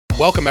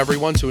Welcome,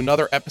 everyone, to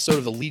another episode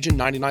of the Legion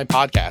 99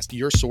 podcast,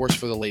 your source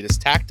for the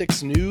latest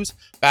tactics, news,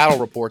 battle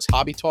reports,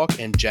 hobby talk,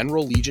 and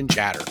general Legion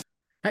chatter.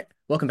 Hi,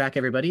 welcome back,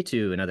 everybody,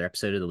 to another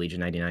episode of the Legion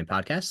 99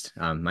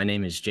 podcast. My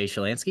name is Jay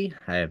Shalansky.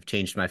 I have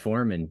changed my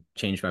form and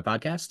changed my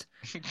podcast.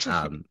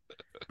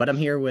 But I'm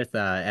here with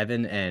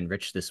Evan and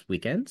Rich this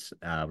weekend.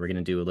 We're going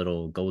to do a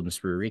little Golden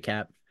Sprue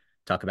recap,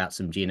 talk about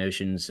some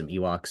Geonosians, some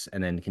Ewoks,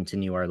 and then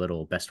continue our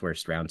little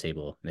best-worst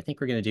roundtable. And I think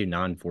we're going to do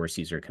non-force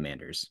user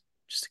commanders,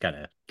 just to kind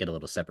of get a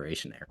little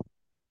separation there.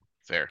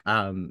 Fair.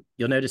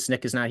 You'll notice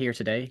Nick is not here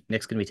today.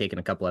 Nick's going to be taking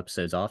a couple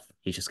episodes off.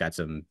 He's just got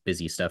some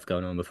busy stuff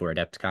going on before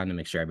Adepticon to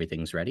make sure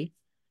everything's ready.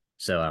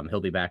 So he'll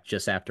be back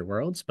just after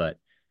Worlds, but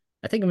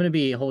I think I'm going to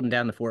be holding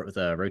down the fort with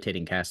a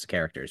rotating cast of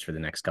characters for the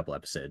next couple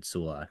episodes. So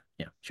we'll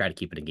try to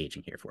keep it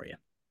engaging here for you.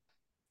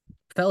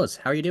 Fellas,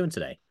 how are you doing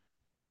today?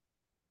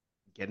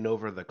 Getting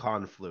over the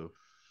con flu.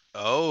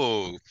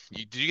 Oh,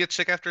 did you get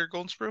sick after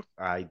Golden Sprue?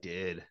 I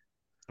did.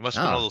 It must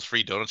have been all those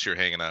free donuts you were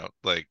hanging out.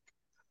 Like,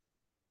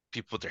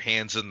 people put their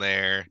hands in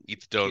there,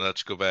 eat the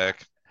donuts, go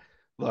back.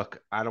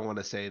 Look, I don't want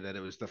to say that it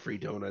was the free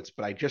donuts,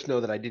 but I just know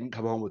that I didn't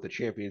come home with a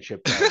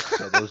championship belt,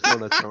 so those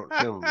donuts don't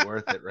feel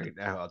worth it right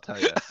now, I'll tell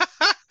you.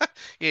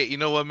 Yeah, you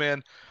know what,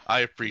 man?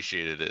 I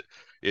appreciated it.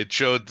 It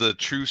showed the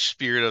true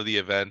spirit of the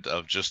event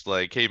of just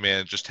like, hey,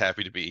 man, just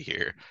happy to be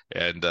here.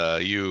 And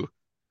you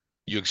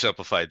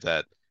exemplified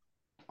that.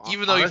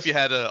 Even though if you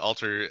had an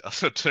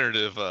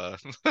alternative...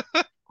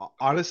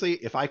 Honestly,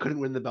 if I couldn't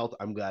win the belt,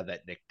 I'm glad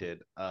that Nick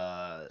did.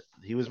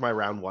 He was my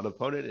round one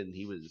opponent, and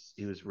he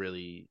was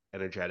really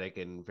energetic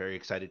and very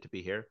excited to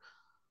be here.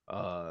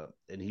 And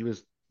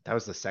that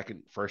was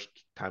the first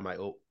time I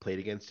played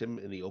against him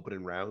in the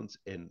opening rounds,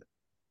 and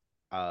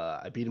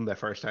I beat him that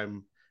first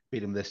time,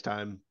 beat him this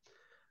time,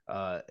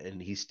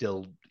 and he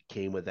still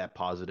came with that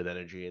positive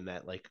energy and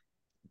that like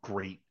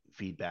great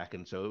feedback,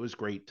 and so it was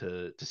great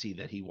to see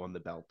that he won the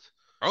belt.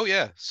 Oh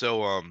yeah,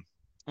 so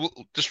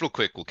just real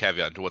quick, we'll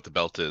caveat into what the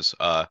belt is.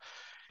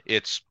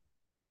 It's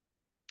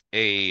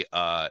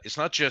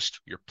not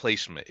just your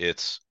placement,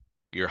 it's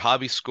your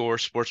hobby score,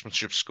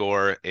 sportsmanship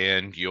score,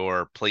 and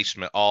your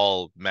placement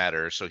all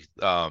matter. So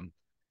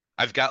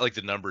I've got like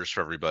the numbers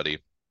for everybody,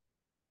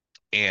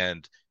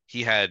 and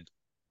he had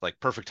like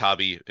perfect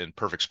hobby and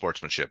perfect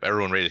sportsmanship.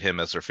 Everyone rated him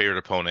as their favorite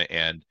opponent,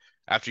 and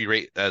after you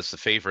rate as the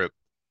favorite,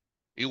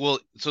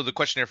 so the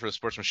questionnaire for the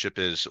sportsmanship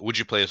is, would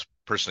you play this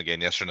person again,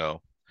 yes or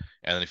no?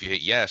 And then if you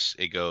hit yes,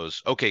 it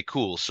goes, okay,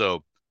 cool.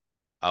 So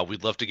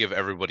we'd love to give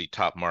everybody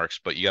top marks,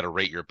 but you got to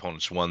rate your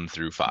opponents 1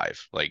 through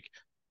 5. Like,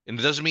 and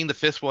it doesn't mean the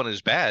 5th one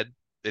is bad.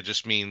 It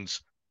just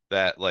means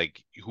that,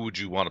 like, who would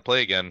you want to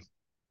play again?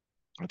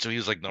 And so he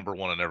was like number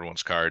 1 on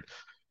everyone's card.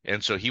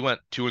 And so he went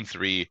 2 and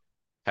 3,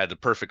 had the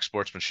perfect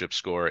sportsmanship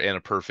score and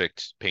a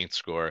perfect paint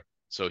score.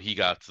 So he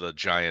got the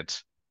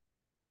giant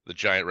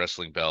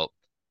wrestling belt.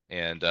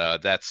 And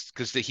that's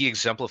because he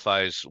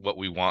exemplifies what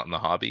we want in the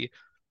hobby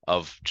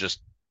of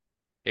just,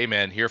 hey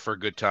man, here for a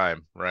good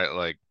time, right?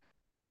 Like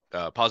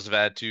positive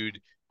attitude,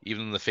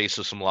 even in the face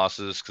of some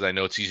losses, because I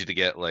know it's easy to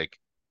get like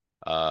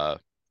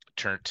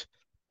turned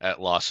at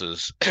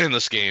losses in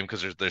this game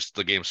because there's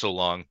the game's so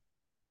long.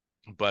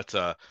 But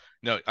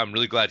no, I'm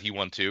really glad he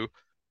won too,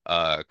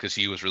 because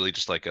he was really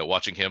just like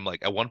watching him.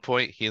 Like at one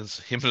point, him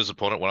and his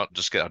opponent went out and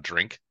just get a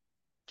drink,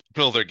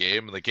 middle of their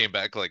game, and they came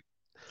back like,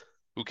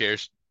 who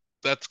cares?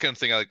 That's the kind of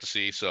thing I like to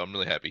see. So I'm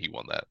really happy he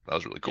won that. That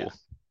was really cool. Yeah.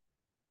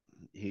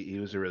 He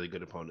was a really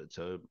good opponent,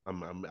 so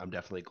I'm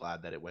definitely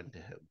glad that it went to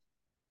him.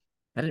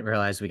 I didn't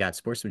realize we got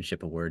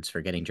sportsmanship awards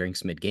for getting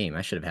drinks mid-game.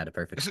 I should have had a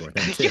perfect score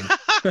then too.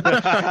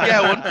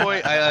 Yeah, at one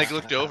point I like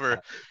looked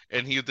over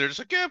and they're just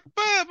like, yeah,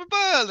 bah, bah,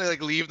 bah. And they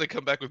like leave, they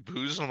come back with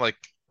booze, and I'm like,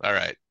 all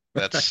right,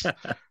 that's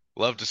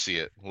love to see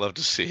it. Love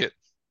to see it.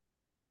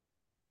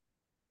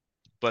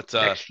 But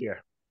next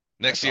year.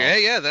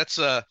 Hey, yeah, that's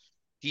so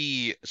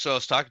I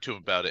was talking to him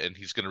about it, and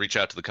he's gonna reach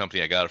out to the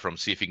company I got it from,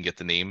 see if he can get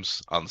the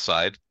names on the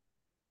side.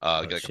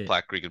 Get like a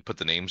plaque where you can put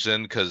the names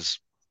in, because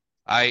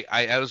I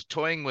was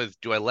toying with,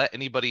 do I let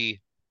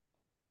anybody?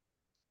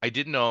 I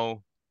didn't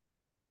know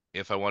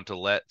if I want to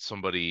let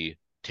somebody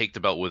take the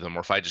belt with him,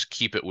 or if I just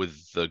keep it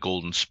with the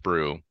Golden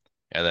Sprue,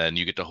 and then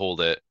you get to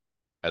hold it,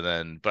 and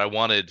then. But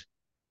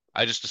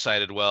I just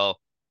decided, well,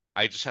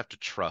 I just have to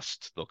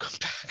trust they'll come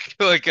back.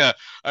 Like,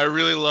 I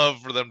really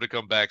love for them to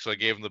come back, so I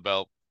gave him the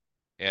belt,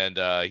 and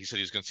he said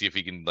he was gonna see if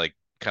he can like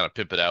kind of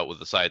pimp it out with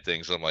the side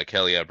things. So I'm like,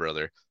 hell yeah,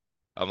 brother.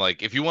 I'm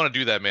like, if you want to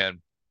do that,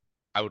 man,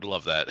 I would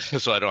love that.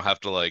 So I don't have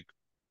to like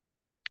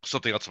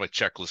something else on my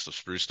checklist of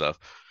sprue stuff.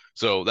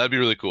 So that'd be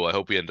really cool. I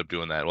hope we end up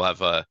doing that.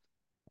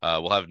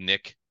 We'll have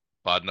Nick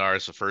Bodnar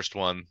as the first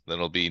one, then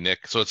it'll be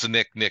Nick. So it's a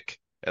Nick,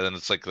 and then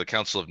it's like the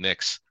Council of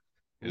Nicks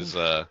is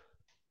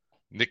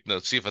Nick. No,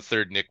 see if a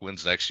third Nick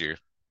wins next year.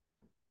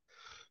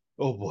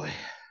 Oh boy.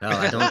 Well,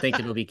 I don't think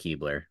it'll be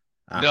Keebler.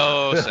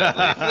 No,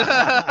 sadly.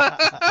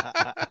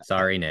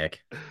 Sorry, Nick.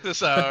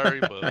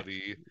 Sorry,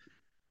 buddy.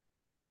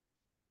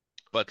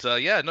 But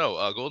yeah, no,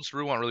 Golden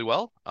Sprue went really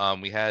well.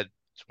 We had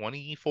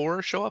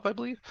 24 show up, I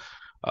believe,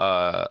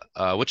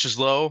 which is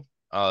low,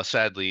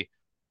 sadly.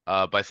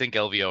 but I think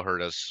LVO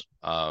hurt us.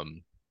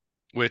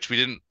 Which I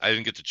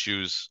didn't get to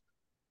choose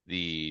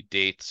the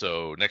date,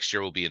 so next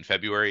year will be in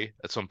February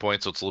at some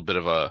point, so it's a little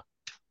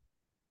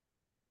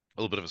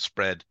bit of a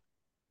spread.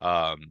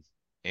 Um,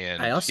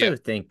 I and yeah, also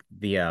think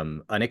the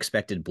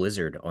unexpected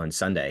blizzard on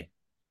Sunday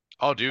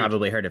oh dude,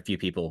 probably hurt a few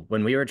people.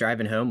 When we were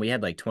driving home, we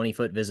had like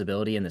 20-foot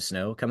visibility in the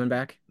snow coming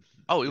back.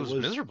 oh it It was was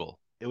miserable.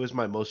 it was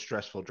my most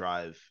stressful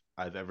drive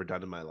I've ever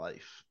done in my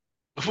life.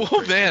 It was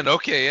Oh man, crazy.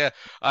 okay, yeah.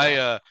 I Yeah.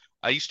 uh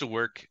I used to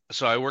work,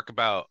 so I work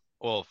about,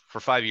 well, for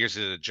 5 years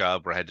at a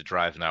job where I had to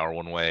drive an hour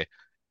one way,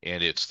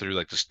 and it's through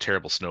like this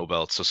terrible snow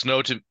belt. So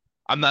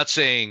I'm not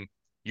saying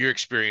your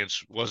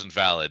experience wasn't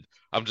valid.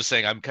 I'm just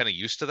saying I'm kind of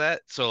used to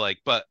that. So like,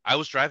 but I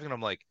was driving and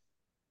I'm like,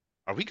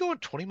 are we going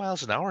 20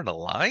 miles an hour in a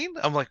line?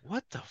 I'm like,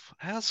 what the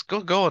hell's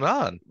going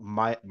on?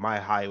 My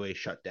highway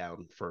shut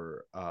down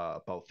for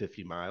about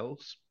 50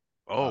 miles,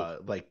 Oh,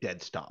 like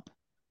dead stop.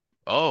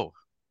 oh,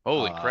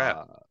 holy crap.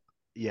 Uh,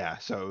 yeah,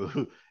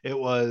 so it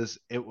was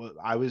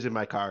I was in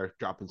my car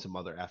dropping some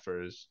other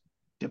effers,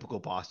 typical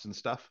Boston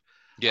stuff.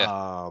 Yeah.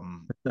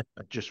 Um,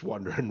 just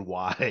wondering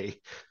why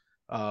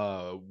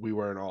we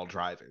weren't all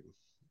driving.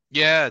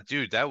 Yeah,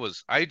 dude,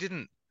 I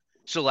didn't,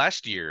 so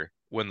last year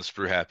when the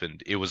sprue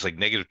happened, it was like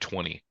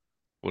 -20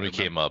 when I we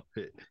came remember. up.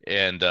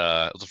 And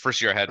it was the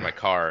first year I had my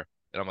car,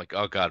 and I'm like,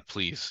 oh God,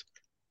 please,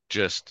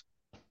 just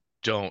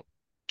don't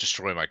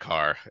destroy my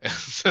car. And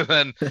so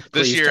then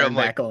this Please year I'm turn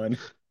like, back on.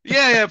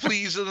 yeah, yeah,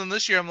 please. And then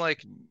this year I'm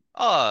like,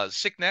 oh,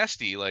 sick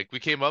nasty. Like we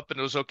came up and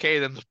it was okay.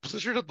 Then the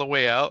blizzard on the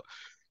way out.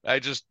 I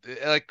just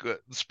like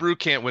Sprue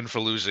can't win for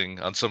losing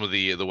on some of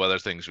the weather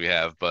things we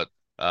have, but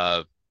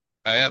uh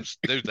I am,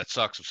 dude, that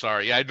sucks. I'm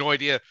sorry. Yeah, I had no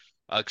idea.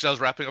 Because I was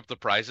wrapping up the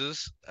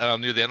prizes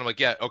near the end. I'm like,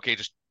 yeah, okay,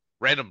 just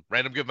random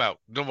give them out.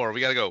 No more.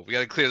 We gotta go. We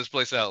gotta clear this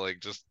place out. Like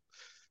just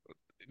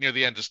near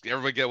the end, just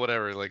everybody get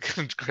whatever. Like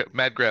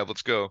mad grab,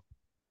 let's go.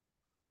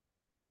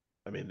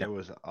 I mean, there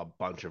was a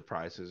bunch of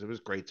prizes. It was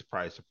great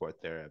surprise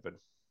support there, Evan.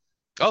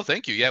 Oh,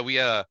 thank you. Yeah,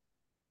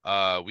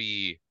 Uh,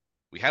 we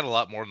we had a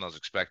lot more than I was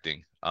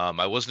expecting.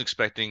 I wasn't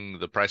expecting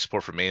the price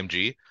support from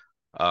AMG,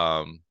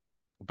 um,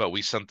 but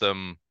we sent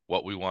them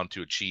what we want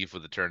to achieve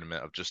with the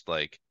tournament of just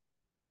like,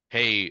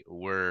 hey,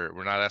 we're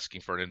not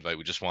asking for an invite.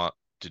 We just want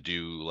to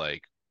do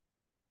like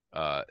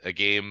a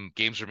game.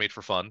 Games are made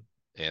for fun,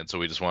 and so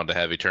we just wanted to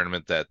have a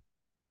tournament that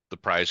the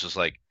prize is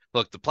like,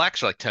 look, the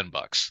plaques are like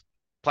 $10.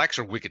 Plaques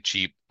are wicked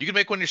cheap. You can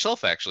make one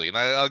yourself actually, and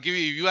I'll give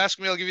you. If you ask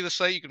me, I'll give you the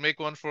site. You can make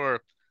one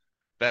for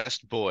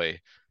best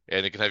boy,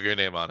 and it can have your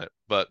name on it.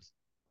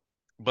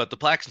 But the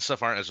plaques and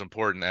stuff aren't as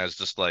important as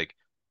just like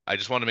I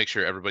just want to make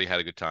sure everybody had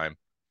a good time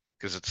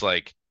because it's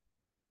like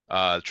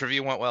the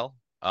trivia went well.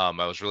 I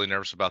was really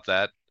nervous about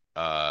that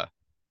uh,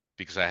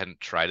 because I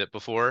hadn't tried it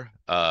before.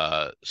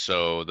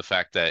 So the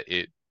fact that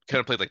it kind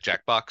of played like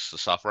Jackbox, the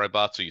software I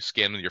bought, so you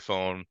scan with your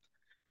phone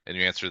and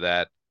you answer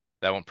that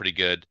went pretty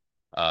good.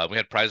 We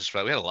had prizes for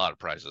that. We had a lot of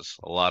prizes,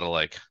 a lot of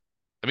like,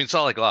 I mean, it's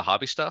all like a lot of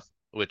hobby stuff,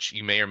 which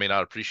you may or may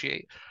not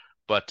appreciate.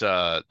 But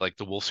like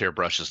the wolf's hair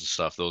brushes and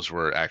stuff, those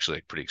were actually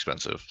like, pretty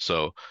expensive.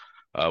 So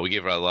we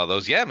gave out a lot of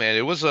those. Yeah, man,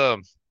 it was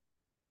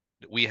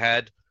we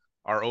had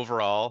our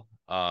overall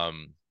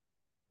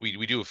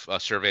we do a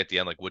survey at the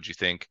end, like what'd you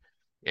think?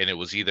 And it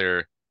was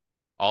either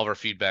all of our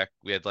feedback.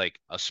 We had like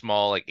a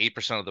small like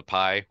 8% of the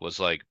pie was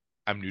like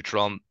I'm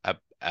neutral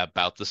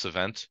about this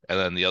event, and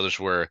then the others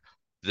were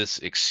this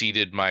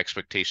exceeded my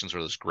expectations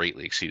or this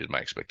greatly exceeded my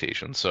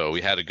expectations. So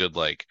we had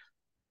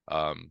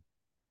um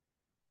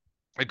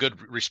a good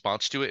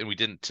response to it, and we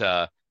didn't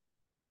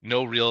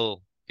no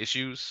real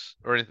issues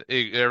or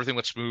anything. Everything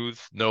went smooth.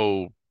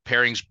 No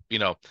pairings.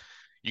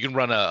 You can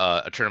run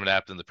a tournament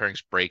app and the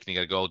pairings break and you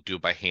got to go do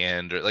it by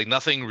hand or like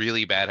nothing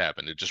really bad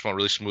happened. It just went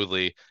really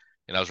smoothly,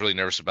 and I was really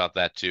nervous about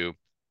that too.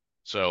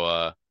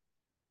 So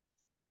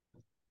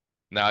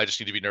now I just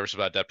need to be nervous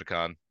about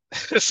Adepticon.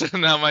 So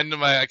now my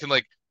I can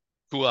like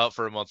cool out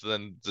for a month and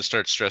then just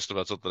start stressed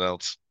about something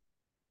else.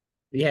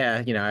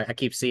 Yeah, I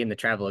keep seeing the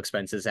travel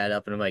expenses add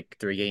up, and I'm like,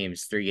 three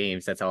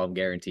games. That's all I'm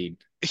guaranteed.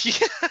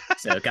 Yeah.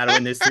 So gotta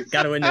win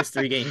those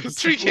 3 games.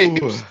 Three Ooh.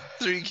 games,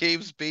 3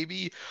 games,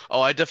 baby.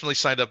 Oh, I definitely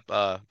signed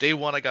up. Day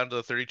one, I got into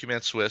the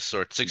 32-man Swiss,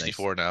 or it's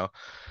Nice. 64 now.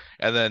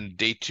 And then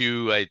day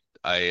two,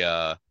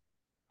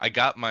 I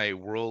got my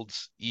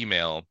world's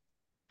email,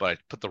 but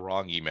I put the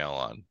wrong email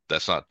on.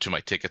 That's not to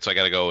my ticket, so I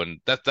gotta go and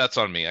that's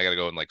on me. I gotta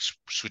go and like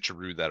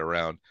switcheroo that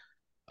around.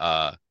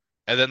 Uh,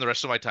 and then the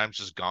rest of my time's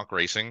just gonk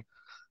racing.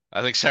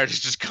 I think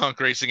Saturday's just gonk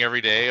racing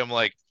every day. I'm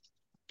like,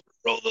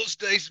 roll those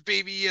dice,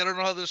 baby. I don't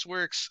know how this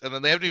works. And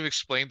then they haven't even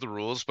explained the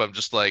rules, but I'm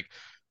just like,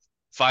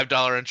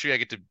 $5 entry. I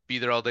get to be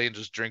there all day and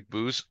just drink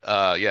booze.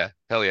 Yeah,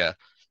 hell yeah.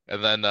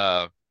 And then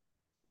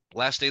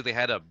last day they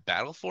had a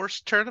Battle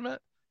Force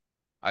tournament.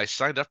 I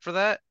signed up for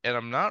that, and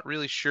I'm not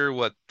really sure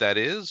what that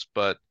is,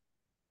 but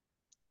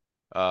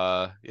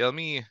yeah,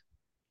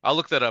 I'll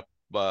look that up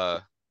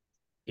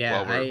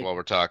Yeah, I while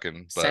we're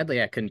talking. But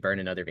sadly I couldn't burn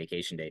another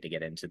vacation day to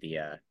get into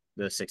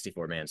the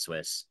 64-man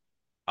Swiss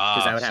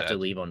because I would have to sad.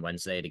 leave on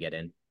Wednesday to get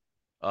in.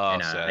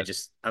 And I Sad.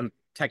 just I'm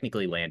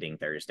technically landing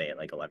Thursday at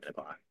like 11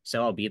 o'clock.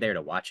 So I'll be there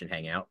to watch and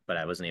hang out, but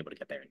I wasn't able to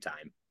get there in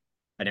time.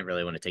 I didn't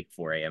really want to take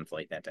 4 a.m.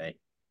 flight that day.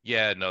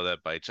 Yeah, no,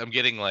 that bites. I'm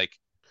getting like,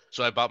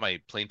 so I bought my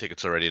plane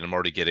tickets already, and I'm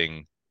already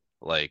getting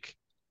like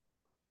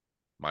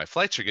my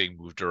flights are getting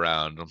moved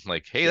around. I'm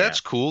like, hey, Yeah.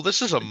 that's cool.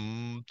 This is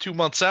 2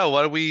 months out.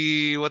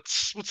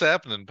 What's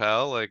happening,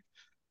 pal? Like,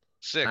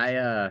 sick.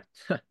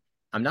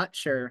 I'm not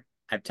sure.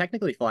 I'm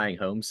technically flying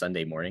home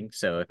Sunday morning,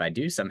 so if I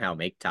do somehow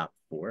make top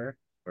 4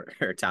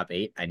 or top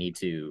 8, I need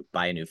to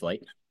buy a new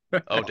flight.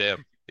 Oh, damn.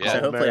 So Yeah.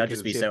 Call hopefully I'll American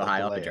just and be see if so they'll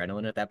high off delay it.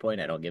 adrenaline at that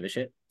point, I don't give a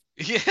shit.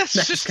 Yes.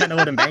 That's kind of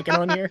what I'm banking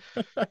on here.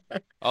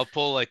 I'll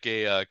pull like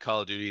a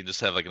Call of Duty and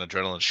just have like an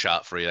adrenaline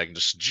shot for you. I can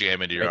just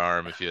jam into your Right.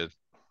 arm if you.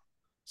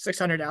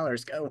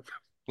 $600, go.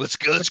 Let's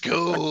go. Let's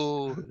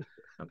go.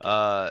 Okay.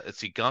 Let's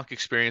see. Gonk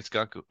Experience.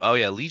 Gonk. Oh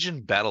yeah,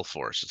 Legion Battle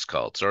Force. It's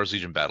called Star Wars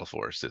Legion Battle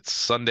Force. It's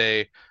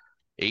Sunday,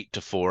 8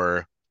 to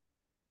 4.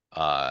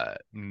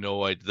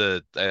 No, I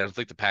don't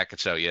think the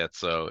packet's out yet,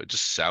 so it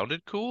just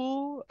sounded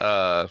cool.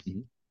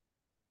 Mhm.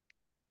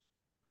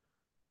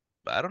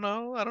 I don't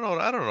know. I don't know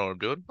what I'm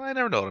doing. I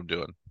never know what I'm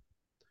doing.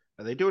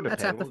 Are they doing a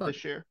That's half the panel fun.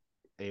 this year?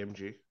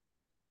 AMG,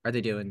 Are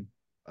they doing?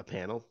 a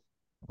panel?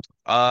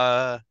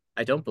 Uh,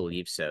 I don't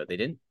believe so. They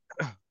didn't.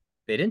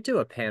 They didn't do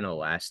a panel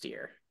last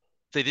year,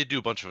 they did do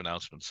a bunch of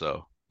announcements,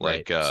 though.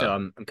 right? Like, So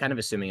I'm kind of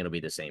assuming it'll be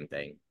the same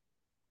thing,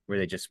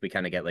 where we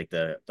kind of get like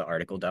the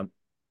article dump.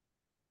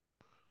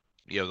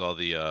 you know, all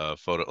the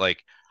photo.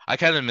 Like, I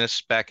kind of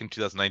miss back in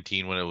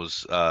 2019 when it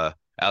was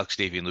Alex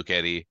Davey and Luke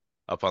Eddy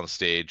up on the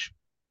stage.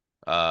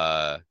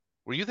 Uh,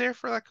 were you there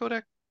for that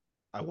codec?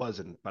 I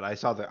wasn't, but I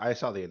saw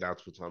the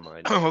announcements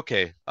online.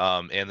 Okay.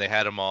 And they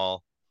had them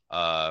all,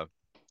 uh,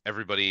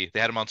 everybody, they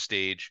had them on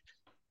stage.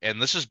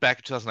 And this is back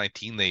in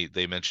 2019.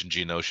 They mentioned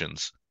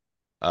Geonosians,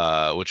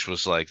 which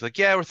was like,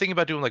 yeah, we're thinking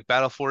about doing like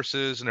battle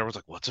forces, and everyone's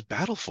like, what's a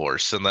battle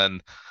force? And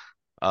then,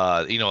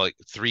 like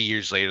 3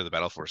 years later, the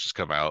battle forces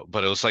come out,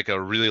 but it was like a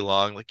really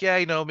long, like,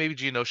 yeah, maybe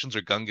Geonosians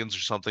or Gungans or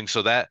something.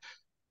 So that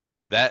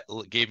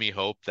gave me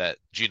hope that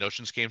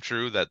Geonosians came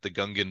true, that the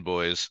Gungan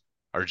boys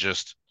are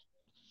just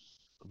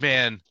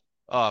man,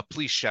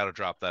 please shadow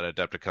drop that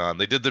Adepticon.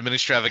 They did the mini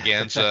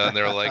extravaganza and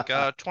they were like,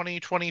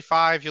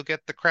 2025, you'll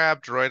get the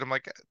crab droid. I'm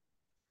like,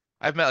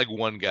 I've met like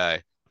one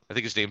guy. I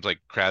think his name's like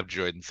Crab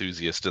Droid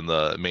Enthusiast in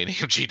the main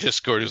AMG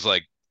Discord who's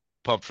like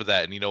pumped for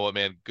that. And you know what,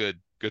 man? Good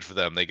for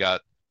them. They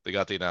got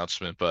the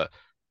announcement, but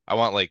I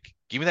want like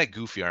give me that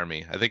goofy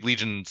army. I think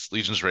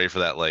Legion's ready for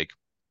that, like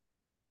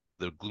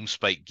the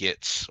Gloomspite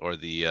Gits or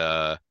the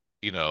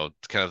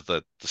kind of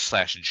the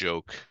slash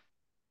joke.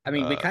 I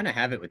mean, we Uh kind of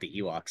have it with the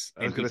Ewoks,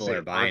 I was and gonna people say,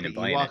 are aren't buying and the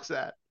playing it. Ewoks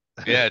that?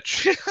 yeah,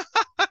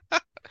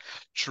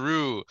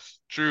 true,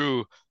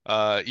 true.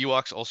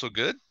 Ewoks also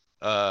good.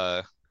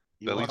 Uh,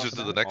 that leads Talk us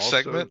to the about Ewoks it. next also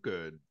segment.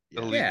 good.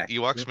 The Yes. Yeah,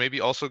 Ewoks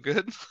maybe also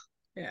good.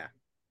 yeah.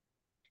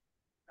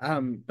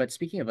 But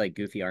speaking of like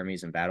goofy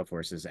armies and battle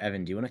forces,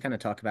 Evan, do you want to kind of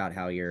talk about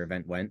how your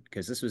event went?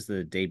 Because this was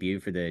the debut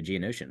for the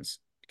Geonosians.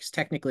 Because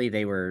technically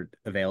they were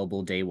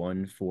available day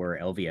one for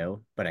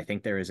LVO, but I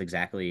think there was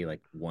exactly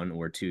like 1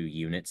 or 2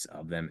 units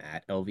of them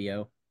at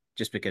LVO,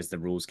 just because the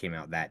rules came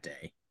out that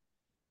day.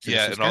 So this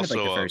Yeah, was and kind of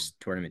like the also first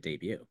tournament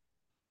debut.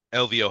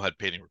 LVO had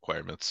painting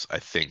requirements, I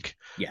think,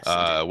 Yes,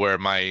 it did. where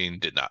mine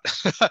did not.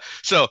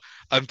 So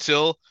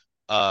until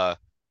uh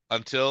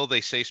until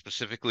they say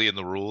specifically in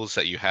the rules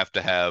that you have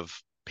to have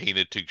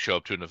painted to show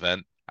up to an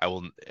event,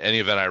 any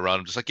event I run,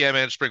 I'm just like, yeah,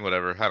 man, just bring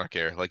whatever. I don't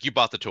care. Like you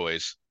bought the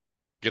toys,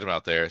 get them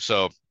out there.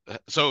 So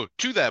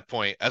to that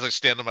point, as I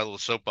stand on my little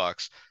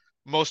soapbox,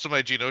 most of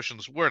my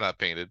Geonosians were not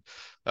painted,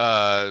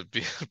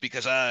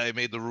 because I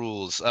made the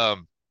rules.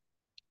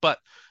 But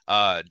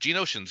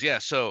Geonosians, yeah.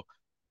 So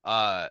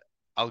uh,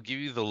 I'll give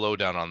you the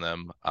lowdown on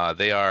them.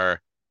 They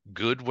are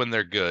good when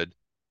they're good,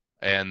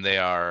 and they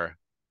are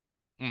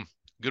mm,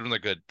 good when they're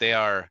good. They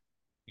are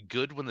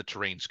good when the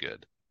terrain's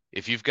good.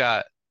 If you've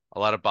got a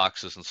lot of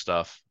boxes and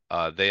stuff,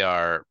 they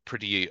are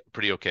pretty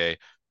okay.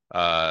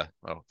 Oh,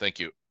 thank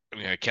you. I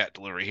mean, a cat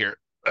delivery here.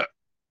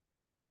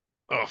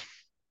 Oh,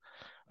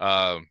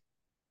 um,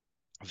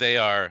 they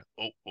are.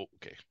 Oh,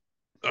 okay.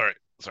 All right.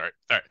 Sorry.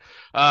 All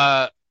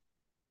right.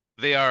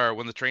 They are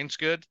when the train's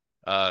good.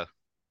 Uh,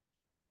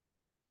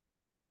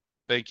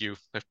 Thank you.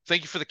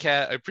 Thank you for the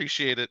cat. I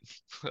appreciate it.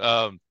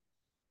 Um,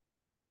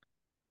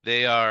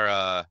 they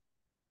are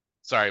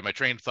sorry, my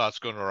train of thought's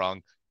going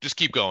wrong. Just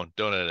keep going.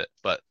 Don't edit it.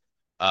 But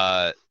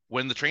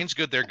when the train's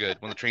good, they're good.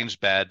 When the train's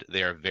bad,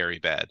 they are very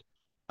bad.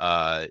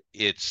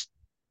 It's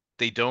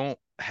they don't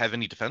have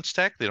any defense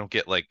tech. They don't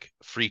get like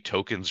free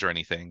tokens or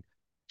anything.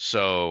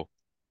 So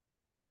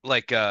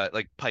like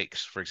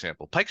pikes, for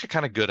example. Pikes are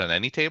kind of good on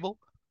any table.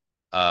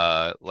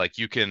 Like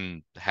you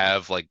can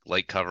have like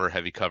light cover,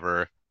 heavy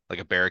cover, like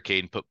a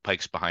barricade and put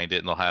pikes behind it,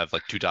 and they'll have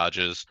like two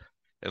dodges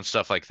and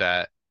stuff like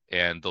that,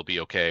 and they'll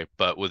be okay.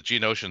 But with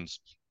Geonosians,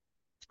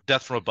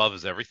 death from above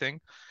is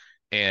everything,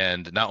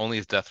 and not only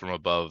is death from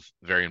above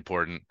very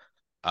important,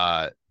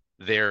 uh,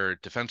 their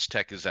defense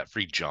tech is that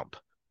free jump.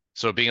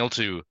 So being able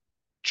to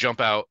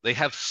jump out, they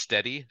have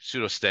steady,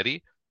 pseudo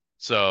steady.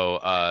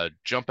 So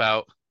jump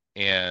out.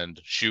 and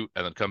shoot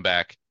and then come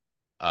back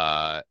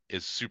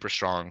is super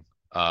strong.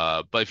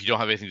 But if you don't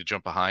have anything to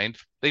jump behind,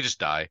 they just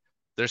die.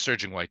 They're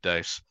surging white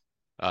dice.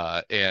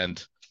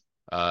 And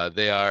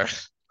they are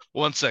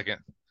 1 second.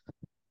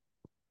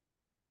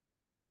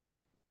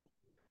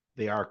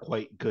 They are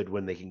quite good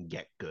when they can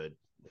get good,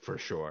 for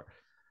sure.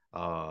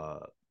 Uh,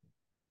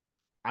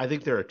 I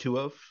think there are two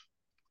of.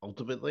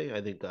 Ultimately,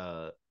 I think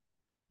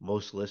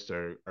most lists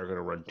are going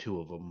to run two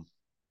of them,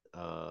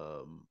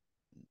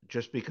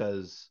 just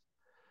because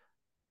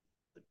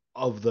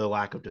of the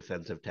lack of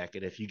defensive tech.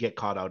 And if you get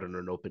caught out on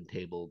an open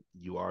table,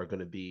 you are going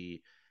to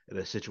be in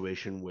a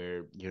situation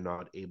where you're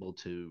not able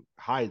to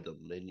hide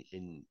them.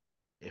 And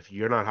if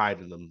you're not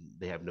hiding them,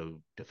 they have no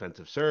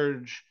defensive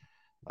surge,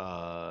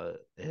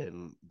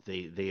 and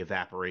they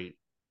evaporate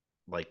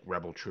like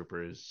rebel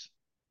troopers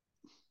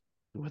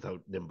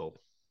without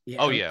nimble. Yeah,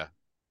 Oh yeah.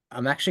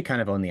 I'm actually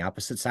kind of on the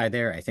opposite side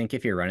there. I think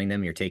if you're running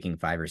them, you're taking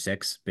 5 or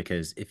 6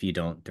 because if you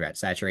don't threat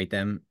saturate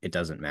them, it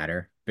doesn't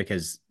matter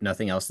because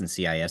nothing else in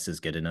CIS is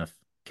good enough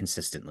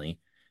consistently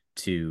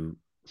to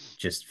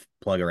just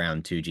plug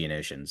around 2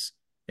 Geonosians.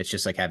 It's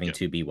just like having Yeah.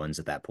 2 B1s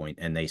at that point,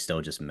 and they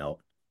still just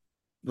melt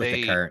with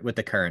They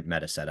the current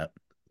meta setup.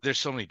 there's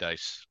so many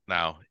dice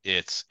now.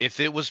 It's if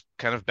it was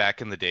kind of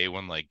back in the day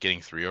when like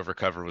getting 3 over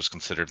cover was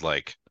considered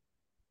like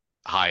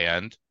high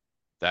end,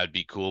 that'd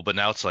be cool. But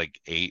now it's like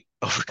 8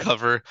 over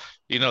cover.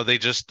 They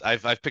just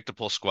I've picked up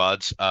whole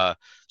squads.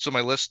 So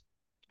my list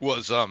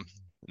was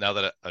now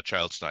that a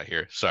child's not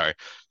here, sorry.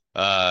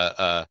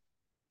 Uh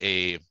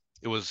a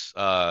it was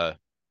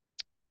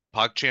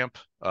PogChamp,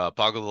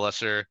 Poggle the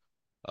Lesser,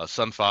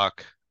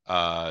 Sunfok,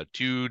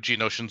 2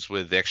 Geonosians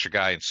with the extra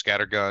guy and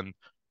scattergun,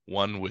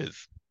 one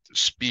with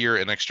spear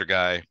and extra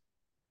guy,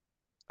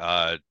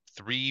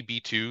 3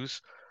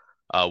 B2s,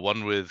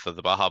 one with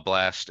the Baja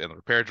Blast and the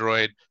repair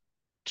droid,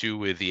 2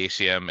 with the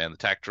ACM and the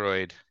tac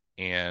droid,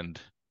 and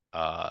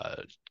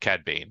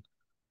Cad Bane.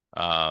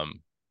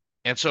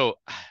 And so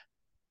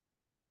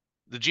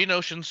the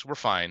Geonosians were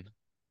fine.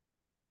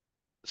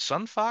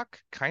 Sunfok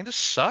kind of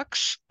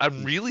sucks.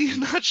 I'm really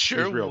not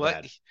sure He's real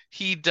what bad.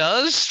 he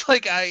does.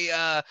 Like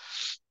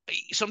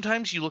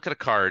sometimes you look at a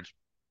card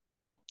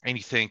and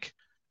you think,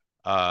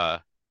 uh,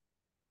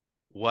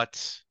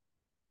 what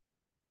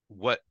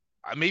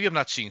maybe I'm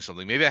not seeing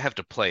something. Maybe I have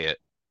to play it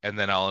and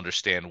then I'll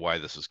understand why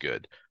this is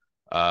good.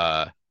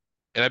 Uh,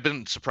 and I've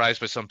been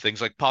surprised by some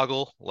things like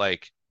Poggle.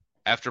 Like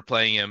after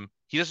playing him,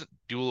 he doesn't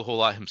do a whole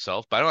lot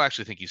himself, but I don't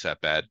actually think he's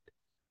that bad.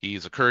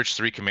 He's a Courage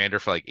 3 commander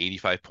for like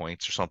 85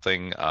 points or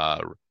something.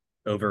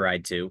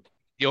 Override 2.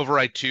 The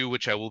Override 2,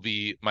 which I will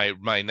be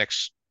my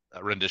next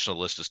rendition of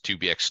the list is 2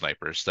 BX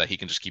snipers that he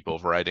can just keep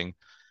overriding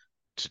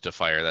to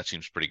fire. That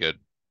seems pretty good.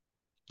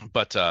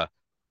 But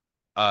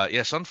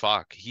yeah, Sun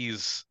Fok,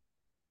 he's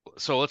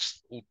so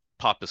we'll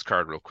pop this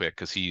card real quick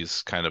because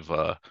he's kind of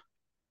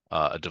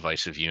a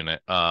divisive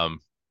unit.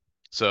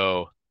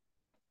 So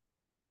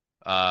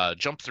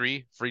jump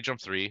 3, free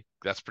jump 3,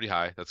 that's pretty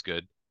high. That's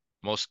good.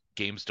 Most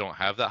games don't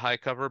have that high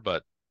cover,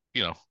 but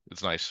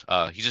it's nice.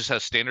 He just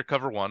has standard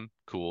cover 1,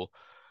 cool.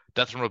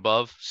 Death from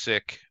Above,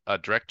 sick.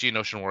 Direct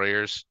Geonosian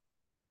Warriors,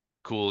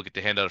 cool. Get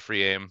to hand out a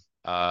free aim.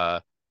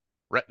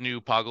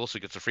 Retinue Poggle, so he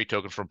gets a free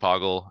token from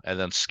Poggle, and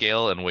then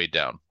Scale and Weighed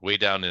Down.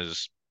 Weighed Down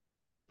is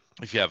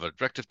if you have a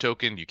directive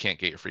token, you can't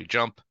get your free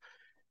jump.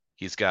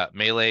 He's got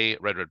Melee,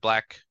 Red, Red,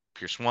 Black,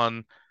 Pierce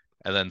 1,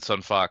 and then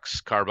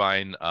Sunfox,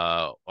 Carbine,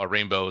 a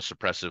Rainbow,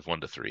 Suppressive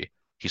 1 to 3.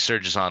 He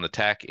surges on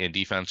attack and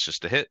defense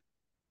just to hit.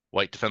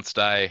 White defense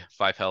die,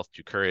 5 health,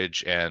 2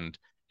 courage, and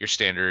your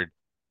standard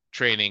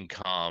training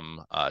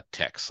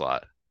tech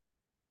slot.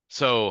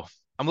 So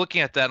I'm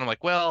looking at that and I'm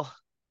like, well,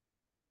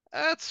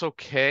 that's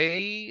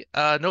okay.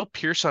 No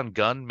Pierce on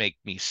gun make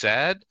me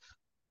sad.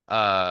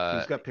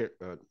 He's got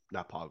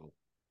not Poggle.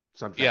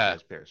 Sunfak Yeah,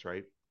 has Pierce,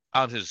 right?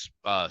 on his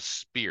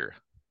spear,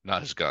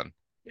 not his gun.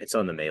 It's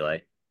on the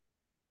melee.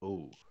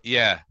 Oh,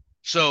 Yeah.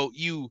 So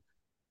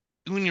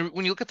when you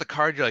look at the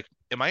card, you're like,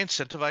 am I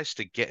incentivized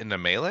to get into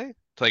melee?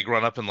 To like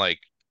run up and like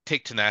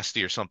take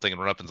tenacity or something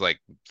and run up and like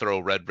throw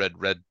red, red,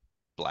 red,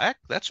 black?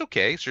 That's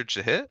okay. Search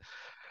to hit.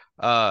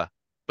 But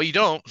you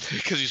don't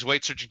because he's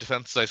white searching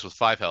defense dice with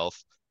 5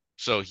 health.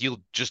 So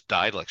he'll just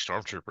die like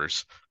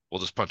stormtroopers. We'll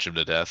just punch him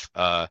to death.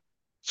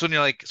 So when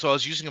you're like, so I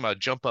was using him a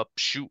jump up,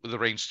 shoot with a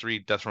range 3,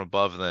 death from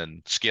above, and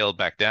then scaled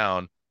back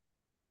down.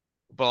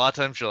 But a lot of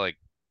times you're like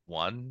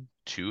 1,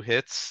 2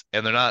 hits,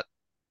 and they're not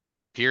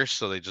pierced,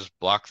 so they just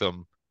block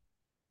them.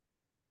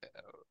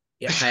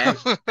 Yeah,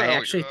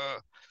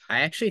 I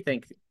actually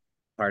think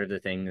part of the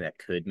thing that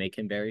could make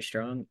him very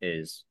strong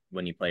is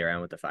when you play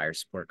around with the fire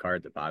support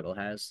card that Boggle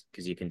has,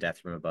 because you can death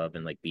from above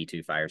and like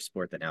B2 fire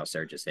support that now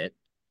surges hit.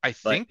 I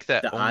But think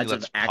that the only odds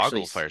lets of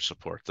actually Poggle fire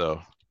support,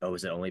 though. Oh,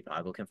 is it only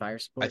Boggle can fire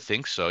I support?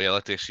 think so. Yeah,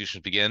 let the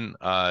execution begin.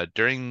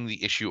 During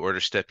the issue order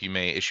step, you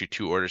may issue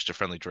 2 orders to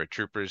friendly droid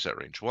troopers at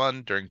range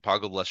 1. During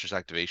Poggle Lesser's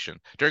activation,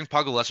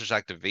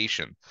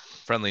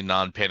 friendly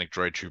non-panic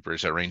droid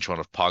troopers at range 1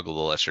 of Poggle the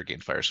Lesser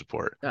gain fire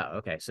support. Oh,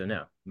 okay. So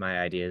no, my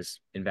idea is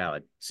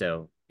invalid.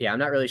 So yeah, I'm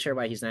not really sure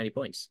why he's 90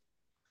 points.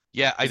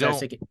 Yeah, I Because I was don't.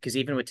 thinking, because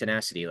even with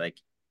tenacity, like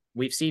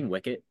we've seen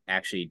Wicket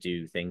actually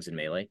do things in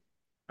melee.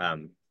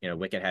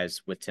 Wicket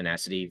has with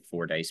tenacity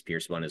 4 dice,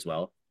 Pierce 1 as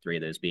well, 3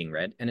 of those being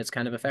red, and it's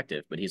kind of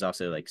effective. But he's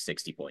also like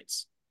 60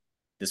 points.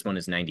 This one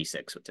is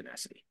 96 with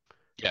tenacity,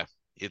 Yeah,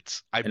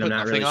 I and I'm put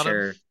not nothing really on him.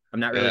 sure. I'm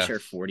not really Yeah, sure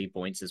 40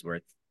 points is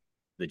worth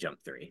the jump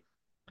 3.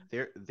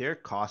 Their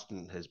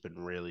costing has been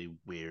really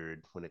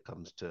weird when it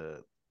comes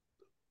to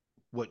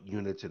what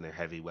units in their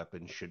heavy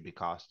weapons should be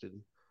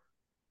costed.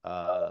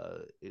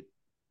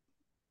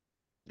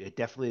 It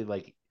definitely,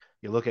 like,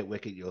 you look at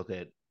Wicked, you look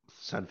at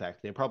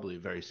Sunfact, they're probably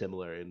very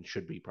similar and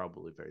should be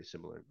probably very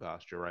similar in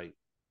cost. You're right.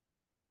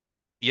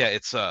 yeah.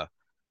 It's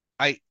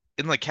I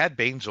in like Cad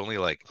Bane's only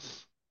like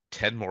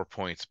 10 more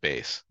points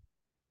base,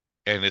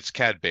 and it's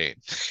Cad Bane.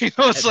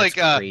 It's That's like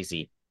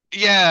crazy.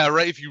 yeah,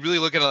 right. If you really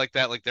look at it like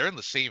that, like they're in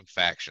the same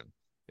faction.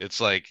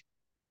 It's like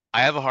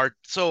I have a hard.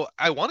 So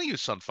I want to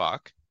use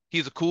Sunfok.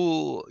 He's a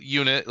cool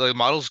unit. Like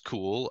model's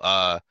cool.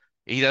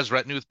 He does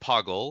retinue with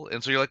Poggle,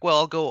 and so you're like, well,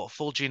 I'll go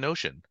full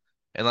Geonosian,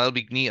 and that'll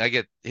be neat. I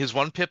get his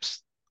one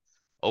pips.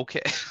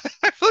 Okay,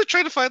 I'm really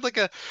trying to find like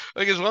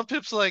his one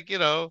pip's like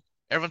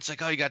everyone's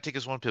like, oh, you gotta take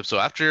his one pip. So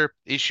after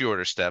issue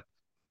order step,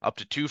 up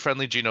to 2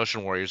 friendly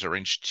Geonosian warriors at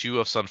range 2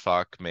 of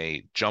Sunfok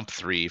may jump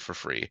 3 for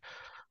free.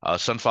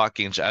 Sunfok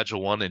gains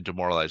Agile 1 and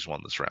Demoralize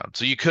 1 this round.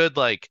 So you could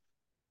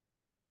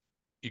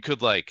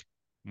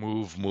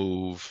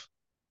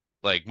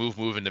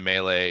move into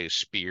melee,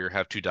 spear,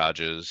 have 2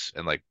 dodges,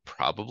 and like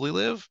probably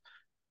live.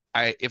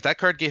 If that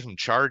card gave him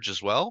charge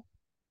as well,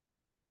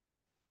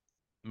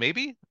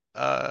 maybe.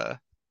 Uh,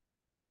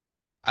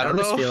 I I don't almost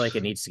know. feel like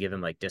it needs to give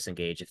him like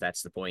disengage if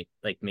that's the point.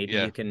 Like maybe Yeah,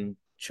 you can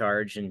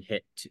charge and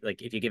hit.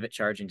 Like if you give it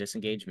charge and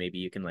disengage, maybe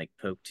you can like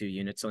poke 2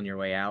 units on your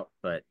way out.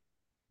 But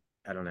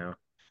I don't know.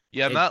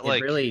 yeah. I'm It not it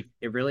like really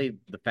it really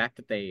the fact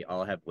that they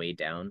all have weighed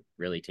down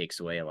really takes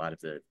away a lot of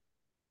the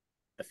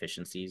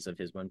efficiencies of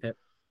his 1 pip.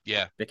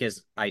 yeah.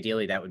 Because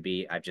ideally that would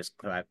be I've just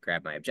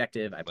grabbed my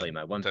objective, I play Then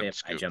my one time to pip,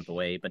 I scoot. jump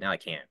away, but now I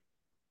can't,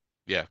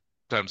 Yeah,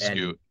 time to and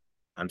scoot.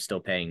 I'm still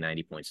paying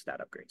 90 points without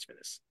upgrades for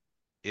this.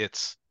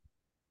 It's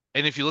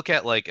and if you look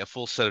at like a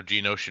full set of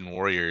Geonosian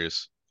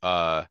warriors,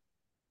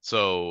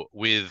 so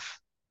with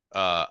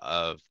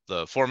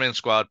the 4-man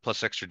squad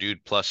plus extra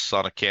dude plus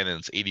sonic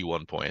cannons,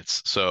 81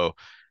 points. So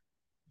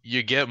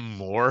you get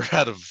more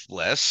out of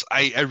less.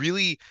 I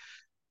really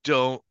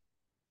don't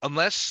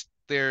unless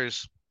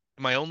there's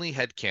my only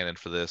head headcanon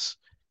for this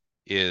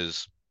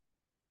is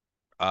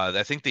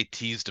I think they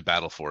teased a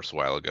battle force a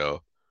while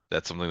ago.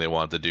 That's something they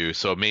wanted to do.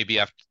 So maybe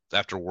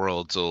after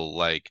Worlds will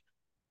like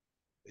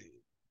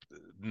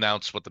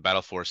announce what the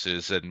battle force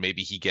is and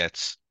maybe he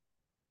gets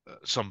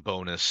some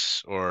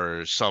bonus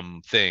or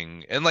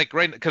something. And like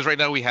right because right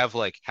now we have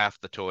like half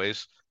the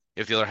toys.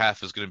 If the other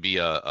half is going to be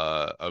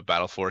a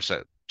battle force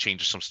that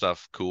changes some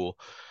stuff, cool.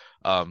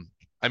 Um,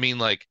 I mean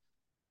like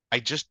I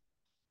just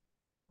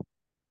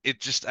it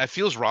just I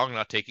feels wrong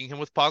not taking him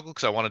with Poggle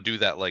because I want to do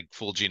that like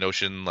full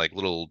Geonosian like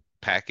little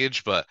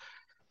package, but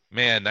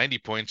man, 90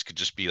 points could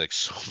just be like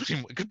so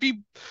many. It could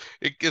be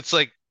it's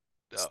like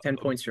It's uh, 10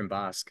 points from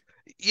Bosk.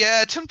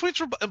 yeah, 10 points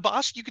for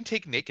Boss you can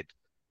take naked.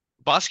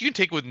 Boss you can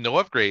take with no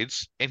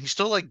upgrades and he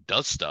still like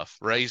does stuff,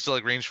 right? He's still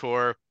like range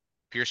 4,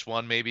 Pierce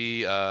 1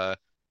 maybe,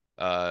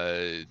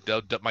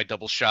 my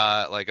double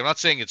shot. Like I'm not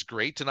saying it's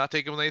great to not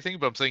take him with anything,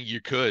 but I'm saying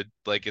you could.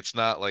 Like it's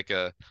not like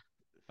a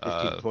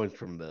 15 uh points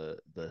from the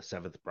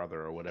seventh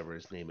brother or whatever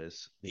his name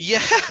is.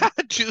 yeah,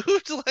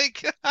 dude,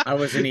 like I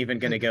wasn't even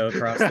gonna go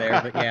across there,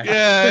 but yeah.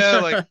 yeah,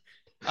 like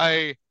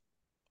I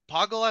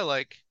Poggle I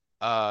like.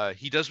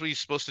 He does what he's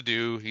supposed to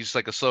do. He's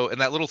like a slow,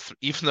 and that little,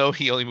 even though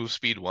he only moves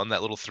speed 1,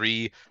 that little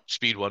 3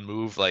 speed 1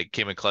 move like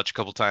came in clutch a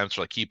couple times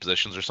for like key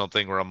positions or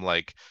something where I'm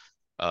like,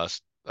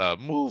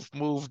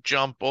 move,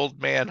 jump,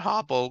 old man,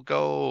 hobble,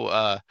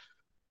 go.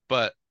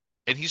 But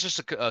and he's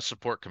just a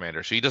support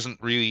commander, so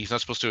he's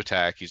not supposed to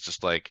attack. He's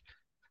just like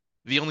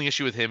the only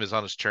issue with him is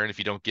on his turn if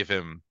you don't give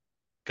him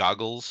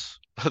goggles,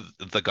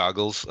 the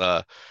goggles,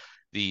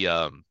 the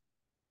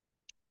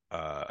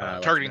Electro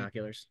targeting.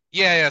 binoculars.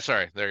 Yeah,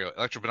 sorry. There you go.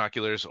 Electro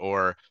binoculars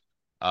or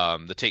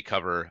the take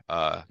cover.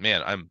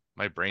 Man,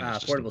 my brain is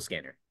just Portable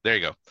scanner. there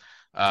you go.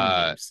 Too many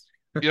Uh, games.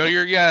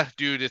 yeah,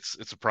 dude,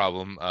 it's a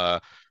problem.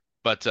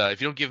 But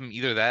if you don't give him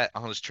either that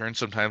on his turn,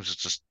 sometimes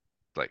it's just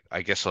like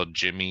I guess I'll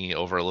jimmy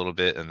over a little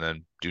bit and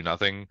then do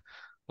nothing.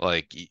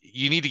 Like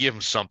you need to give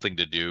him something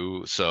to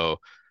do. So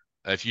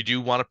if you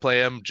do want to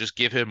play him, just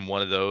give him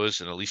one of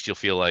those, and at least you'll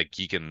feel like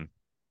he can.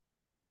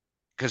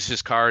 Because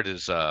his card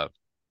is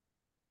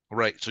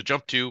right. So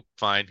jump 2,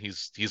 fine.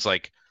 He's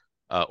like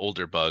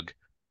older bug.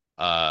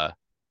 Uh,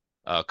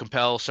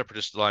 Compel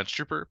Separatist Alliance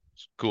Trooper,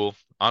 cool.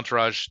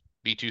 Entourage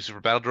B2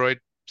 Super Battle Droid,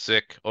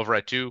 sick.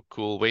 Override 2,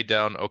 cool. Weighed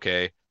down,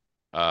 okay.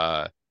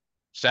 Uh,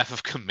 Staff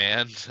of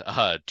Command,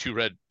 2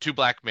 red, 2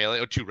 black melee.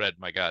 Oh, 2 red,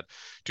 my God.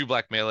 2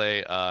 black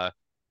melee.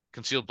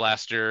 Concealed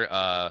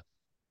Blaster,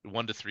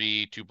 1 to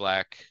 3, 2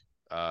 black.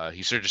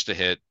 He surges to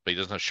hit, but he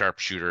doesn't have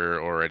sharpshooter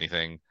or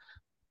anything.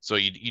 So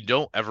you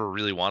don't ever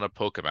really want to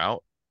poke him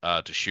out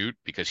to shoot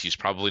because he's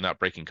probably not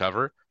breaking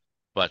cover.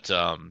 But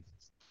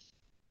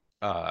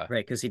uh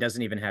Right, because he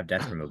doesn't even have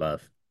death from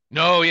above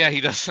no, yeah,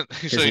 he doesn't.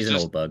 So because he's an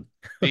old bug.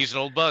 he's an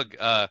old bug.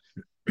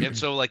 And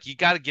so like you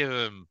got to give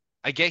him.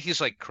 I get he's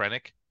like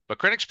Krennic, but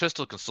Krennic's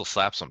pistol can still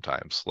slap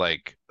sometimes.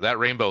 Like that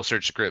Rainbow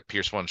Surge Grip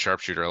Pierce 1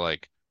 sharpshooter,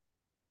 like,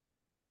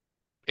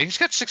 and he's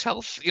got 6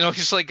 health.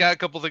 He's like got a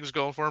couple things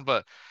going for him.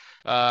 But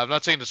I'm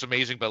not saying it's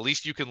amazing, but at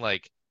least you can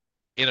like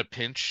in a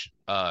pinch,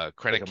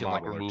 Like Krennic a can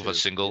like model or remove a two.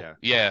 single. Yeah.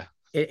 Yeah.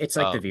 It's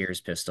like the Um.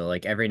 Veer's pistol.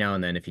 Like every now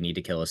and then, if you need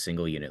to kill a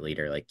single unit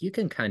leader, like you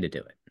can kind of do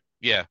it.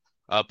 Yeah.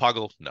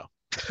 Poggle, no.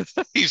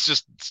 He's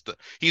just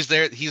he's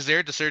there. He's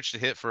there to search to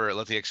hit for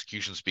let the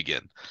executions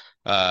begin,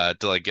 to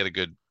like get a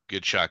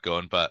good shot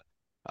going. But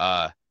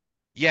uh,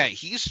 yeah,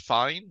 he's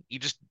fine. You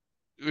just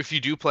if you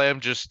do play him,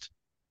 just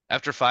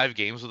after 5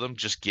 games with him,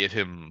 just give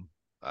him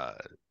uh,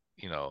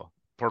 you know,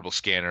 portable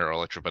scanner or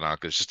electro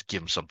binoculars just to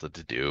give him something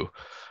to do.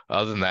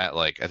 Other than that,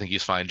 like I think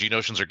he's fine.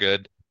 Geonosians are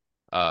good.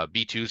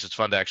 B2s, it's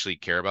fun to actually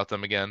care about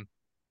them again.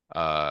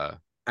 Uh,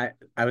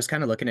 I was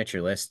kind of looking at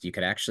your list. You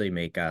could actually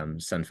make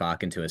Sun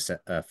Fac into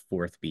a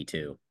fourth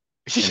B2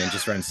 and then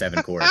just run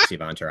 7 core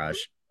Sieve Entourage.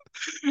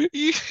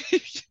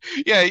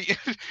 Yeah, it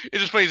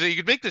just funny that you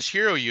could make this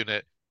hero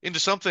unit into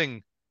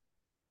something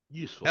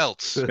Useful.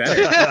 else.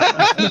 Better.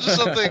 Just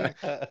something,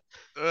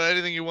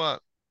 anything you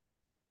want.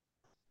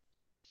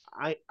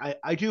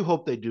 I do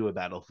hope they do a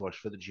battle force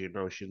for the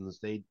Geonosians.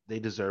 They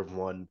deserve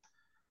one.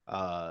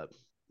 Uh,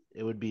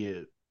 it would be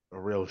a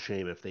real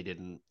shame if they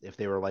didn't. If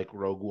they were like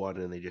Rogue One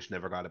and they just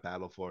never got a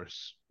battle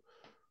force.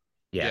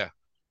 Yeah. Yeah,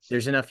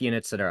 There's enough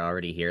units that are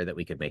already here that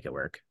we could make it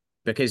work.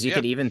 Because you yeah,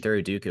 could even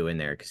throw Dooku in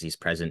there because he's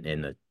present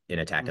in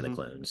Attack of the Mhm.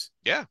 Clones.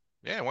 yeah,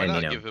 yeah. Why And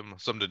not give him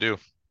something to do?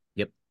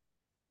 yep.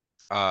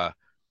 Uh,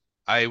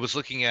 I was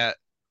looking at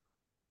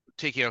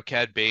taking out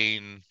Cad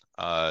Bane.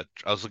 I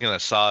was looking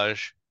at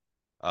Saj,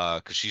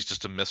 because she's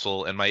just a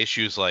missile. And my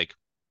issue is like,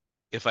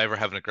 if I ever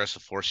have an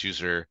aggressive force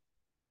user,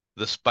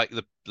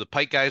 the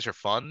pike guys are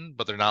fun,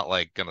 but they're not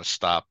like gonna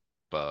stop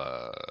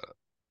uh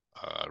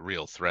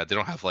real threat. They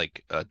don't have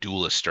like a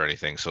duelist or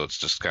anything, so it's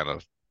just kind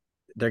of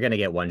They're gonna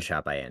get one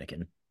shot by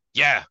Anakin.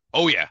 yeah.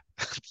 Oh yeah.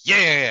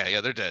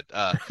 Yeah, they're dead.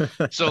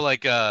 So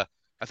like I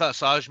thought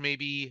Saj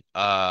maybe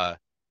because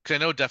I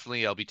know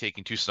definitely I'll be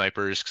taking 2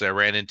 snipers because I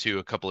ran into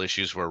a couple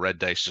issues where red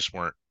dice just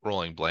weren't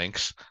rolling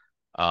blanks.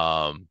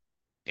 Um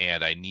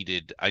and I need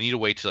a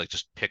way to like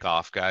just pick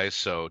off guys.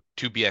 So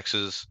 2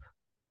 BXs,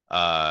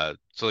 so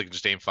they can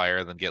just aim fire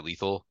and then get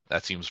lethal.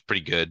 That seems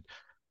pretty good.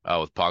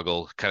 With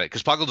Poggle, kind of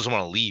because Poggle doesn't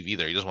want to leave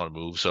either. He doesn't want to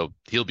move, so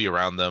he'll be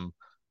around them.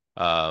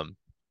 Um,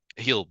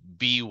 he'll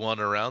be one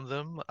around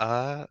them.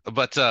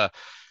 But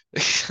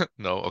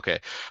no, okay.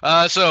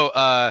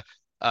 So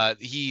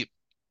he.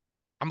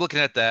 I'm looking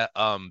at that.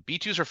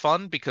 B2s are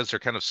fun because they're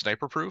kind of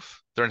sniper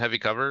proof. They're in heavy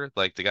cover.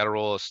 Like they got to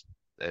roll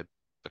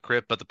a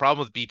crit. But the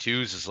problem with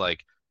B2s is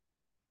like,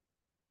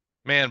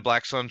 man,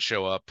 Black Suns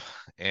show up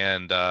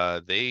and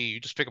you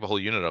just pick up a whole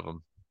unit of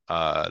them.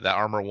 That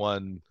armor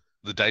one,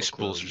 the Or dice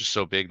pools are just clones.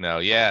 so big now.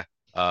 Yeah.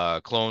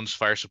 Clones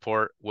fire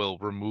support will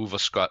remove a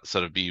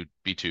set of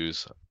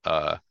B2s.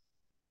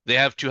 They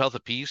have 2 health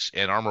apiece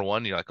and armor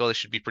one. You're like, oh, they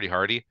should be pretty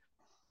hardy.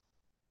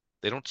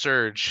 They don't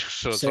surge,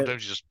 so So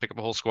sometimes you just pick up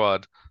a whole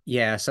squad.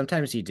 yeah,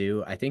 sometimes you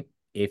do. I think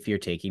if you're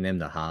taking them,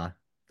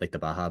 like the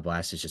Baja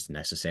Blast is just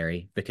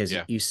necessary because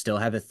Yeah. you still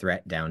have a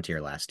threat down to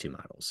your last 2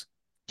 models.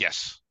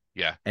 Yes.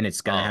 Yeah. And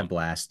it's gonna have Um,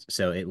 blast,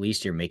 so at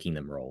least you're making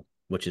them roll,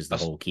 which is the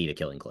es- whole key to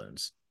killing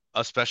clones.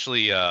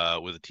 especially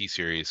with a T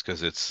series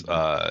because it's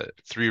Mhm.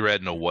 3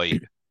 red and a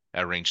white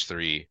at range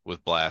 3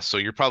 with blast. So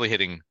you're probably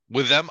hitting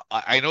with them.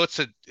 I know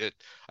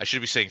I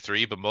should be saying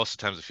 3, but most of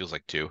the times it feels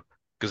like 2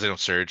 because they don't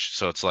surge.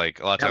 So it's like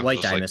a lot of That times white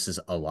it's just die like misses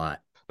a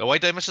lot. the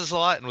white die misses a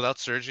lot, and without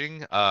surging,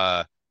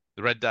 the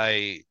red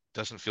die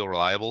doesn't feel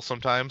reliable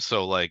sometimes.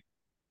 So like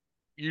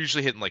you're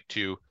usually hitting like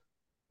 2.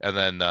 And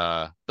then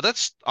but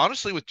that's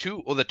honestly with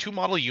 2, well, the 2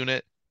 model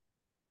unit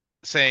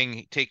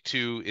saying take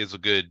 2 is a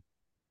good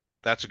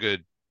that's a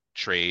good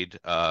trade.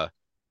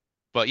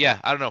 But yeah,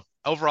 I don't know.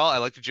 Overall, I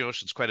like the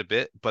Geonosians quite a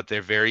bit, but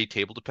they're very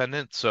table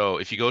dependent. So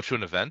if you go to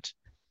an event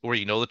where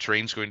you know the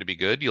terrain's going to be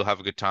good, you'll have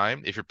a good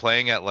time. If you're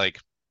playing at like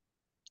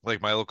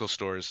my local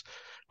stores,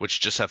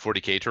 which just have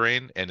 40K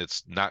terrain and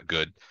it's not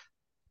good,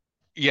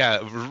 yeah,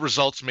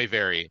 results may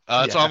vary.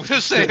 That's all Yeah. I'm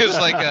gonna say is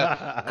like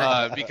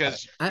I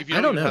because I, if you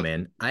I don't don't even know, have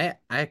man. I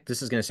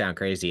this is gonna sound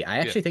crazy. I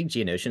yeah. actually think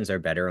Geonosians are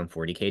better on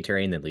 40K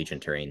terrain than Legion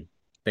terrain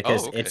Oh,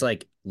 because it's okay.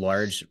 like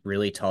large,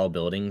 really tall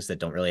buildings that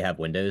don't really have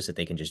windows that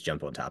they can just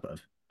jump on top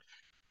of.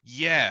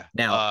 Yeah.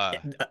 Now,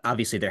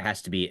 obviously, there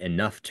has to be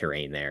enough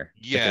terrain there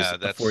because Yeah, a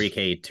that's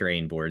 40K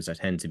terrain boards that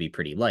tend to be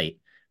pretty light.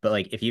 But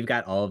like, if you've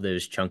got all of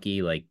those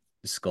chunky, like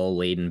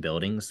skull-laden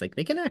buildings, like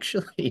they can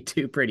actually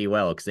do pretty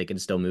well because they can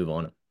still move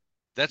on them.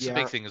 that's the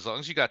big Yeah. thing. As long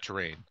as you got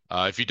terrain,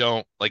 if you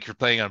don't, like, you're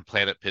playing on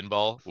Planet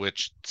Pinball,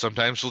 which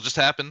sometimes will just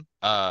happen.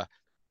 Not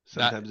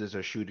Sometimes there's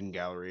a shooting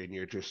gallery and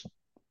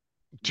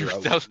dude, you're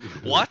out. that was,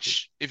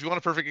 watch if you want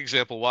a perfect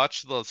example.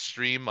 Watch the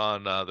stream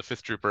on the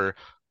Fifth Trooper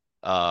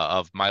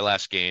of my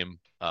last game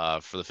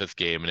for the 5th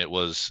game, and it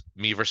was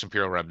me versus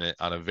Imperial Remnant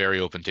on a very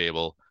open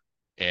table,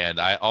 and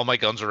I all my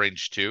guns were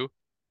range 2.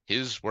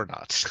 His were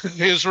not.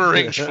 His were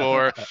range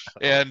 4,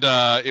 and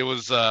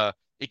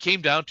it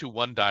came down to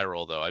one die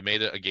roll though. I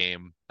made it a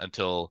game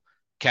until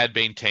Cad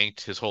Bane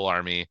tanked his whole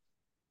army,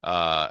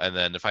 and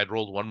then if I'd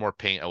rolled one more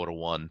paint, I would have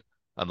won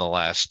on the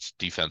last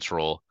defense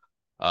roll.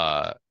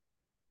 Uh,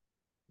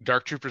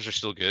 Dark Troopers are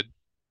still good.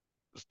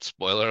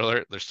 Spoiler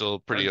alert, they're still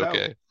pretty Turns out.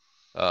 okay.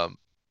 Um,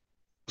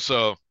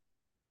 so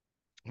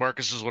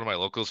Marcus is one of my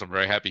locals. I'm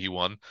very happy he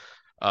won.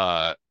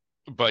 Uh,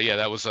 but yeah,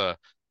 that was I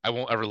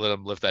won't ever let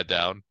him live that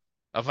down.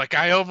 I'm like,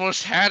 I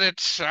almost had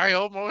it. I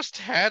almost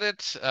had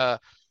it.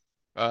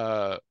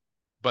 Uh,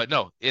 but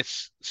no,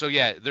 it's so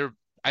yeah,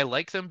 I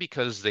like them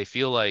because they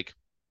feel like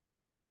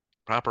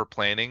proper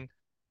planning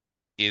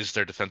is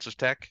their defensive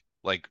tech,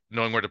 like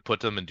knowing where to put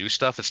them and do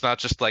stuff. It's not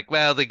just like,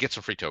 well, they get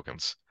some free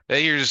tokens.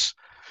 Hey,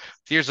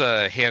 here's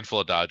a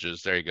handful of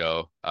dodges. There you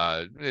go.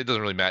 It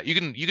doesn't really matter. You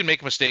can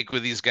make a mistake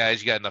with these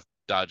guys. You got enough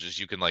dodges.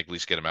 You can like at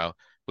least get them out.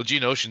 With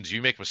Geonosians,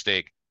 you make a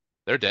mistake,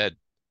 they're dead.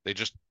 They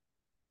just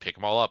pick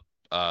them all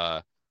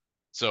up.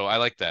 So I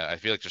like that. I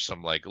feel like there's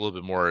some like a little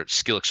bit more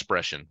skill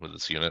expression with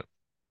this unit,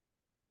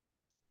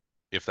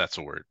 if that's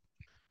a word.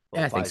 Yeah,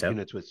 Well, I think 5 so.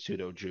 units with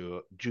pseudo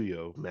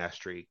Juyo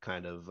mastery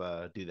kind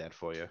of do that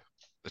for you.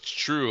 That's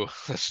true.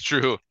 That's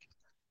true.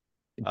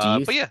 Do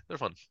you But yeah, they're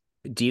fun.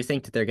 do you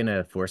think that they're going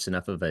to force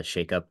enough of a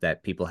shakeup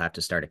that people have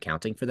to start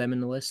accounting for them in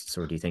the lists,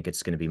 or do you think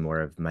it's going to be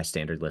more of my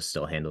standard list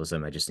still handles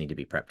them? I just need to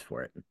be prepped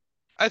for it.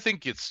 I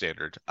think it's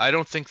standard. I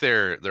don't think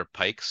their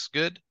pikes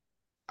good.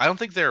 I don't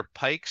think they're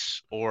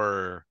pikes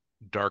or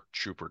dark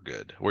trooper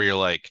good, where you're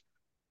like,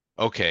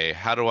 okay,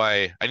 how do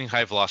I need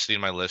high velocity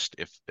in my list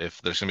if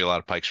there's gonna be a lot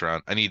of pikes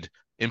around. I need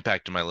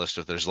impact in my list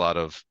if there's a lot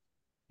of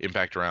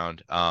impact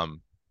around.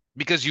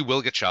 Because you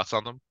will get shots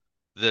on them.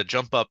 The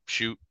jump up,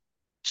 shoot,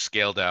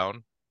 scale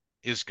down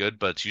is good,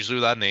 but it's usually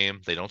without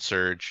name. They don't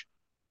surge.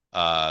 So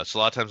a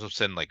lot of times I'm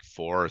sending like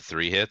 4 or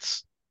 3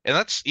 hits. And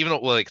that's even though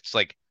like it's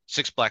like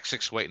 6 black,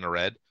 6 white, and a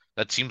red.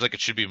 That seems like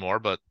it should be more,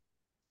 but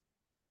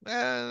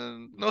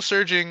no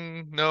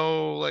surging,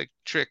 no like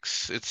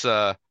tricks. It's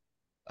uh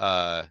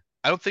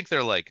I don't think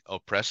they're like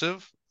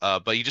oppressive,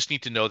 but you just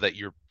need to know that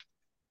you're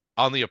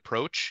on the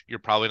approach, you're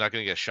probably not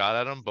going to get shot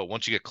at them, but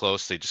once you get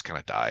close, they just kind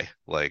of die.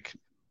 Like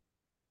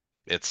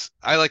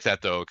I like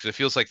that though, because it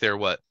feels like they're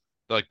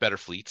like better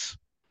fleets.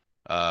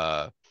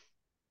 Uh,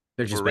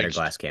 They're for just better ranged.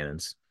 glass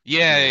cannons.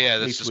 Yeah, yeah, Yeah, yeah.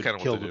 That's fleets just kind would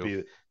of what they kill to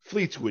do. be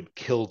fleets would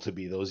kill to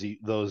be those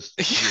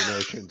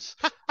Geonosians.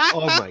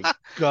 Oh my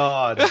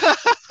god.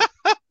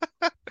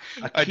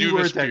 A I do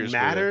miss keyword that Piers,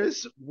 but yeah.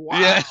 matters?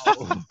 Yeah.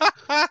 Wow.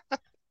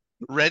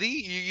 Ready?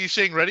 You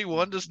saying Ready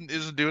One doesn't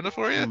isn't doing it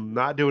for you?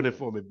 Not doing it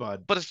for me,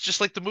 bud. But it's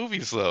just like the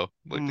movies though.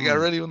 Like they got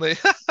Mm. ready when they.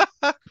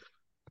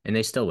 And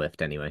they still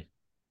whiffed anyway.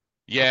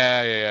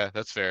 Yeah, yeah, yeah.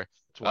 That's fair.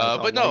 That's why it's all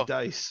But white no.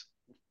 dice.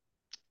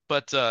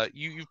 But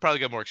you've probably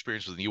got more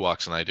experience with the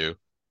Ewoks than I do.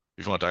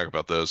 If you want to talk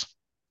about those.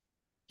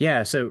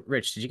 Yeah, so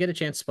Rich, did you get a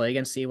chance to play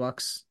against the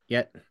Ewoks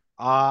yet?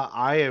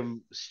 I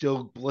am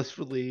still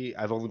blissfully.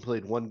 I've only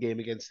played one game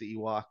against the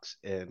Ewoks,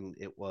 and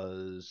it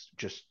was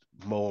just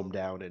mow them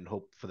down and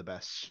hope for the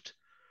best.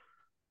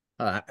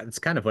 It's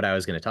kind of what I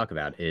was going to talk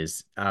about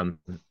is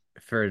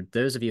for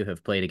those of you who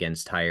have played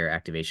against higher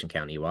activation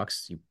count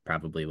Ewoks, you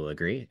probably will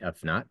agree.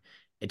 If not,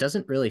 it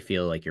doesn't really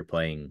feel like you're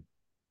playing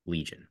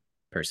Legion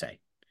per se.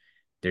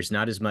 There's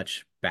not as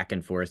much back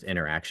and forth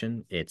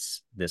interaction.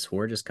 It's this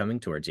horde is coming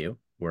towards you.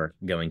 We're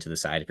going to the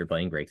side if you're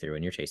playing Breakthrough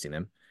and you're chasing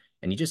them,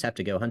 and you just have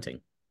to go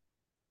hunting.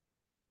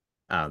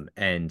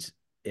 And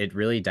it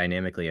really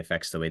dynamically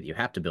affects the way that you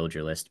have to build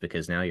your list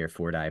because now your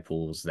 4-die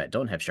pools that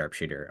don't have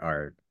sharpshooter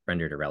are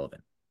rendered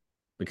irrelevant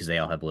because they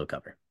all have low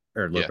cover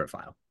or low Yeah.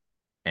 profile,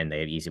 and they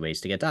have easy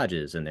ways to get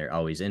dodges, and they're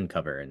always in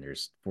cover, and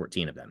there's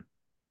 14 of them.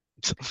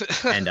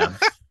 And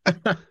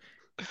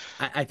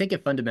I think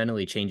it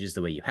fundamentally changes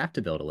the way you have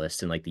to build a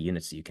list and like the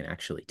units that you can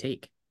actually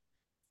take.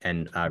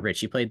 And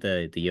Rich, you played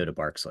the Yoda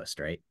Barks list,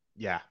 right?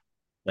 Yeah.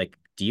 Like,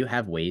 do you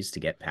have ways to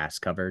get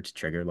past cover to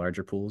trigger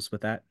larger pools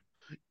with that?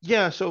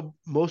 Yeah, so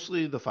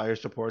mostly the fire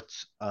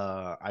supports.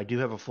 I do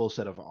have a full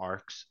set of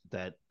arcs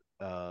that,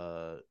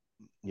 uh,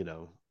 you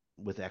know,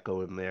 with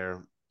Echo in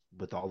there,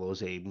 with all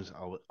those aims,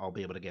 I'll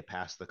be able to get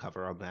past the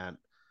cover on that.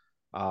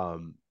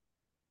 Um,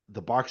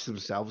 the Barks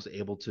themselves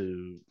able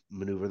to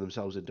maneuver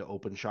themselves into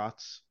open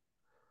shots.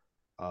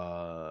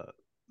 Uh,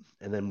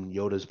 and then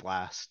Yoda's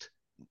blast,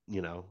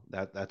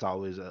 that's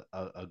always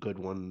a good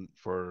one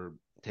for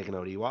taking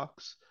out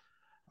Ewoks.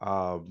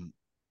 Um,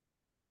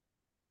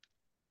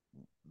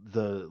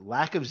 the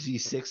lack of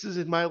Z6s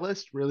in my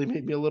list really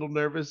made me a little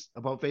nervous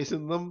about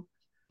facing them,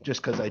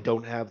 just because I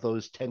don't have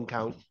those 10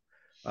 count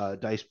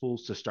dice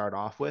pools to start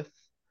off with.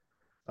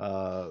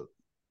 Uh,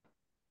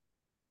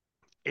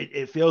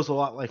 it feels a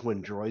lot like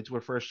when droids were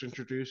first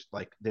introduced.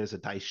 Like there's a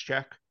dice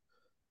check.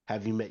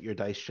 Have you met your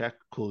dice check?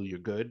 Cool, you're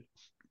good.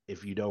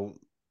 If you don't,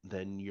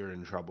 then you're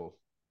in trouble.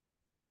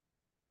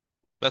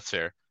 That's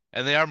fair.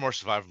 And they are more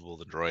survivable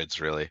than droids,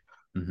 really.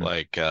 Mhm.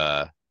 Like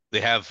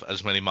they have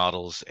as many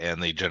models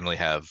and they generally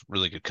have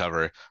really good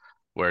cover,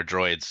 where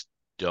droids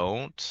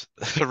don't,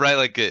 right?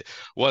 Like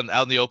one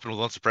out in the open with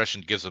one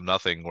suppression gives them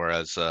nothing,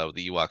 whereas the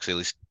Ewoks they at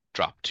least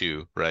drop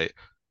two, right?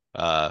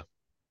 Uh,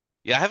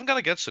 yeah, I haven't gone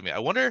against them yet. I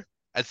wonder.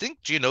 I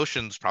think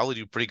Geonosians probably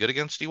do pretty good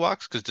against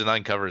Ewoks because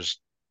denying cover is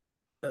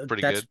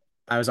pretty That's good.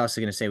 I was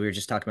also going to say we were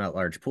just talking about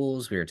large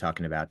pools. We were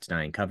talking about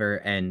denying cover,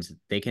 and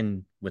they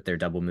can, with their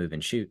double move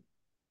and shoot,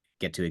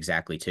 get to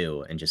exactly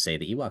two and just say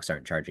the Ewoks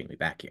aren't charging me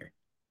back here.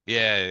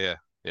 Yeah, yeah,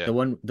 yeah. The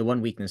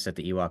one weakness that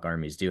the Ewok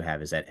armies do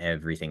have is that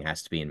everything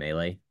has to be in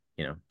melee.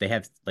 They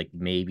have like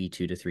maybe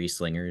 2 to 3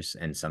 slingers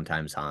and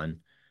sometimes Han,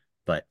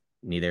 but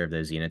neither of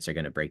those units are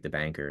going to break the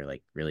bank or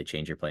like really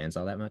change your plans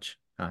all that much.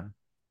 Um,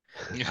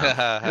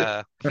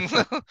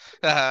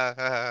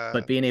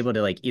 but being able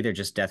to like either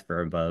just death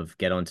from above,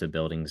 get onto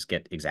buildings,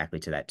 get exactly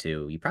to that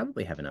too, you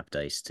probably have enough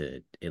dice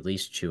to at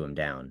least chew them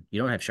down.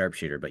 You don't have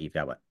sharpshooter, but you've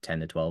got what, 10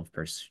 to 12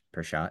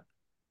 per shot.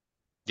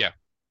 Yeah.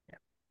 Yeah.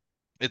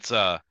 It's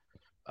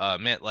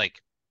man,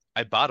 like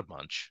I bought a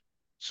bunch,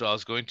 so I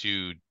was going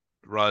to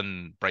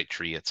run Bright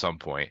Tree at some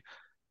point,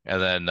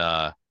 and then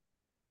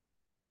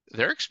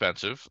they're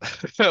expensive.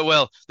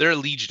 Well, they're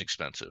Legion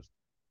expensive.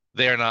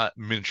 They are not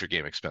miniature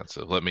game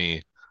expensive. Let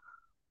me.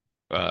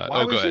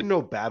 Why Oh, go was there ahead.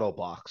 no battle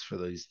box for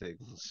these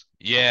things?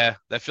 Yeah,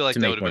 I feel like To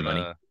that would make have more been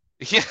money. a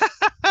yeah.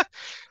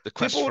 The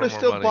quest People would for have more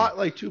still money bought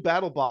like 2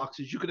 battle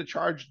boxes. You could have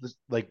charged this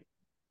like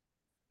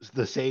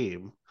the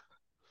same.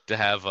 to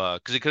have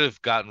because they could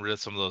have gotten rid of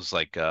some of those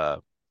like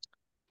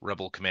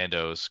Rebel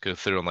Commandos. Could have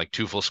thrown like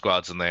two full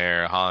squads in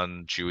there,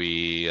 Han,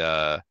 Chewie,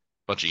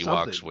 bunch of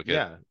Ewoks, Something, Wicket.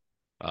 yeah.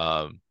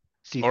 Um,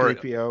 or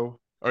C3PO.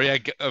 or yeah,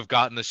 I've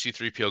gotten the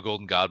C3PO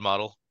Golden God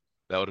model.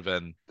 That would have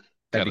been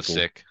That'd kind be of cool.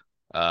 sick.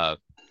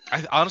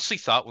 I honestly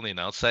thought when they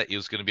announced that it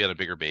was going to be on a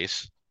bigger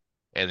base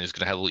and he was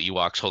going to have little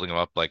Ewoks holding him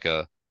up like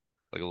a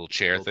little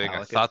chair Little thing. I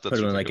Pelican. thought Put that's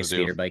them what in they're like a going to do.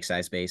 speeder bike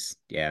size base.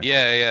 Yeah.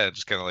 Yeah, yeah,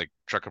 just kind of like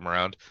truck them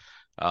around.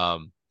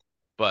 Um,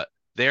 but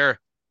they're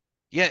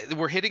yeah,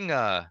 we're hitting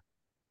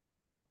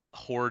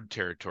horde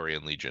territory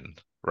in Legion,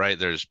 right?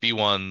 There's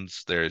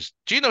B1s, there's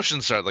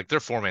Geonosians are like they're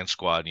 4-man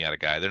squad and you got a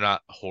guy. They're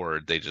not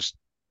horde, they just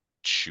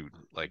shoot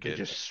like They it.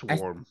 just I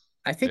swarm.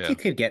 I think you Yeah.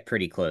 could get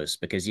pretty close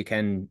because you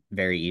can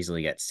very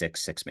easily get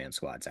 6 6-man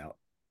squads out,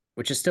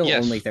 which is still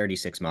only Yes,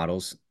 36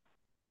 models.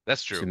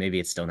 that's So true. maybe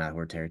it's still not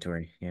horde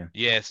territory. Yeah.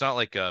 Yeah, it's not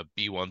like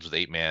B1s with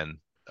 8-man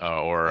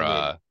or I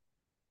mean,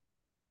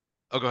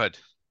 oh go ahead.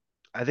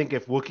 I think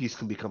if Wookiees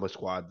can become a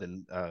squad,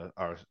 then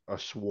a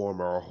swarm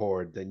or a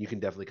horde, then you can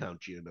definitely count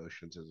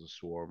Geonosians as a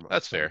swarm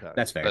That's fair.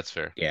 That's sometimes. fair. That's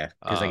fair. Yeah,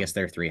 because I guess Um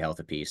they're 3 health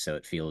apiece, so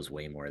it feels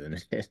way more than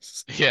it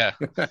is. yeah,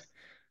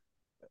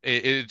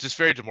 it's just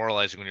very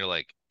demoralizing when you're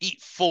like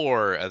eat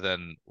four and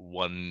then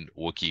one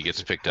Wookiee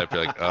gets picked up.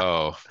 You're like,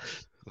 oh,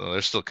 well,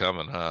 they're still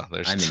coming, huh?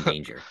 They're I'm in still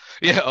danger.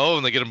 yeah. Oh,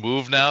 and they get a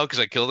move now because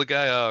I killed the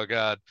guy. Oh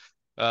God.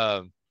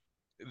 Um,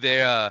 they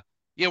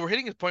yeah, we're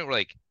hitting a point where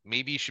like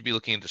maybe you should be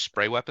looking into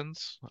spray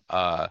weapons.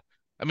 I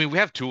mean we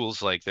have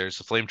tools like there's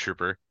the flame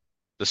trooper,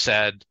 the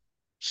sad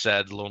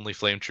lonely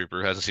flame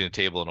trooper who hasn't seen a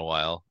table in a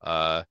while.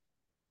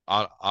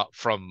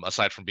 From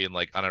aside from being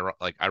like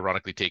like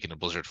ironically taken to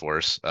Blizzard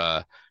Force.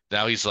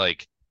 Now he's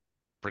like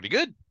pretty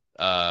good.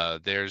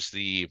 There's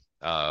the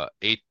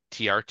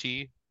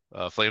ATRT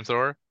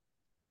flamethrower.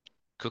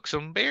 Cook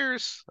some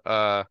bears.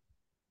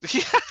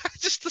 Yeah,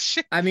 just the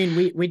shit. I mean,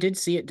 we did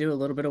see it do a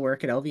little bit of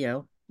work at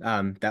LVO.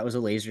 That was a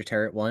laser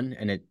turret one,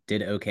 and it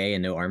did okay,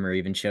 and no armor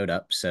even showed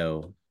up.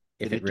 So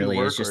if Did it it do really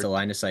is work, just a or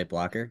line of sight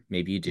blocker,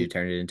 maybe you do did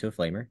turn it into a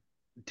flamer.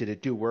 did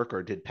it do work,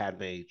 or did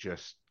Padme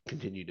just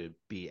continue to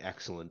be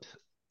excellent?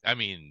 I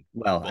mean,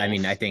 Well, I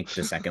mean, I both. think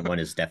the second one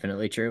is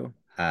definitely true.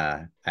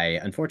 I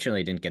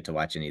unfortunately didn't get to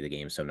watch any of the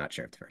games, so I'm not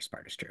sure if the first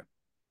part is true.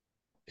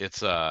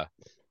 It's no,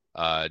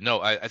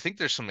 I think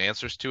there's some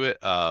answers to it.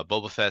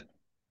 Boba Fett's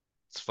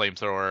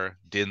flamethrower,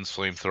 Din's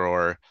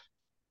flamethrower,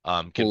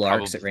 can Full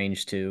arcs probably at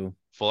range two.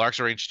 full arcs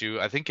range too.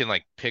 I think can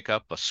like pick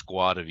up a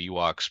squad of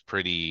Ewoks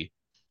pretty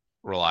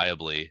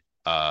reliably.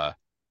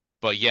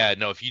 But yeah,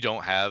 no, if you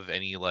don't have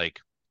any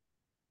like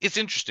it's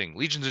interesting.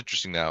 Legion's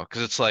interesting now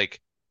because it's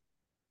like,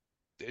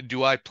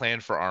 do I plan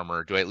for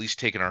armor? Do I at least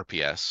take an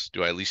RPS?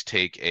 Do I at least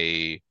take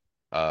a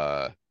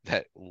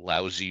that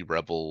lousy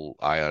rebel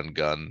ion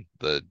gun,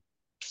 the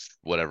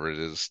whatever it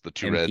is, the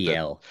two red that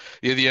MPL.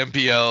 yeah, the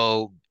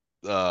MPL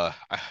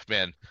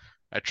man,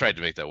 I tried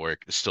to make that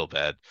work. It's still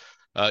bad.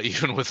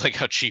 Even with like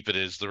how cheap it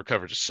is, the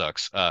recover just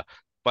sucks. But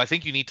I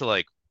think you need to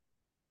like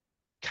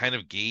kind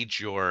of gauge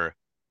your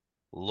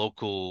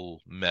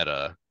local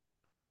meta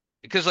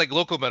because like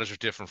local metas are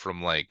different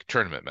from like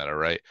tournament meta,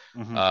 right?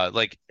 Mm-hmm.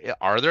 Like,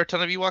 are there a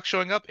ton of Ewoks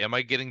showing up? Am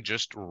I getting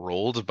just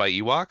rolled by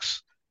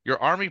Ewoks?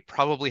 Your army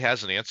probably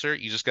has an answer.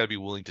 You just got to be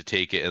willing to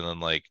take it and then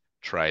like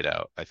try it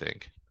out, I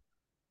think.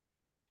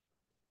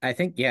 I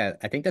think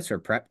that's where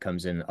prep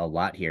comes in a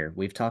lot here.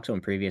 We've talked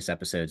on previous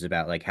episodes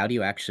about like how do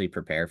you actually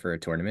prepare for a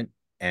tournament?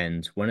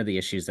 And one of the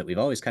issues that we've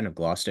always kind of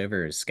glossed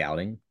over is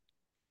scouting.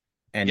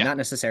 And Yeah. not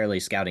necessarily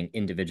scouting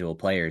individual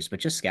players, but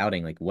just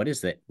scouting like what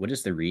does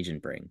the region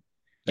bring?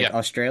 Like Yeah.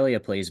 Australia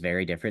plays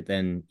very different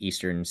than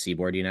Eastern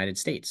Seaboard United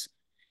States.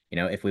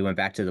 If we went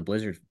back to the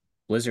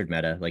Blizzard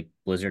meta, like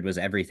Blizzard was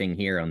everything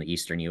here on the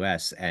Eastern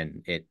US,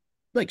 and it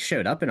like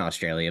showed up in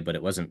Australia, but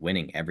it wasn't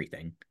winning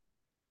everything.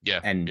 Yeah.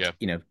 And, Yeah.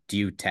 do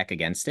you tech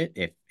against it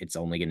if it's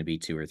only going to be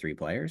 2 or 3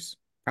 players?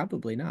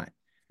 Probably not.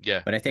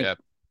 Yeah. But Yeah.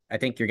 I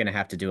think you're going to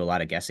have to do a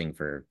lot of guessing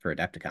for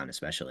Adepticon,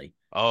 especially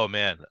Oh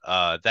man.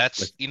 That's,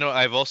 with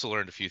I've also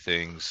learned a few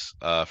things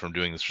from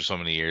doing this for so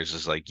many years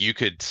is like you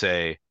could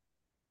say,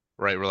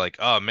 right, we're like,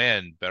 oh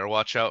man, better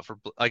watch out for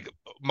like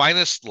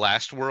minus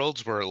last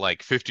Worlds where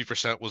like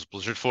 50% was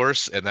Blizzard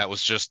Force, and that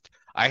was just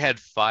I had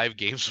 5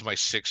 games of my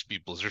 6 be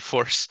Blizzard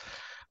Force.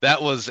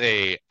 That was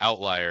a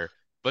outlier.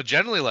 But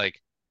generally,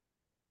 like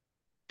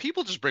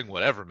people just bring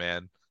whatever,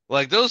 man.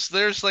 Like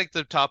there's like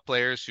the top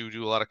players who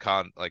do a lot of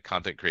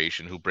content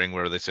creation who bring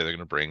whatever they say they're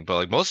gonna bring. But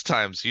like most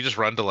times you just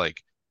run to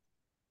like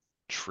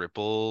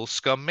triple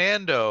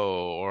Scummando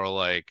or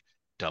like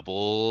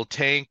double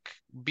tank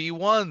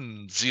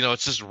B1s.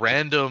 It's just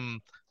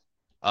random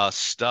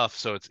stuff.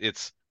 So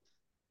it's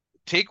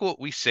take what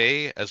we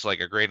say as like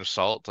a grain of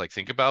salt to like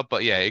think about.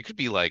 But yeah, it could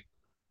be like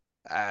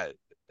uh,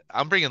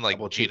 I'm bringing like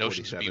Double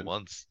Geonosians T-47.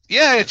 B1s.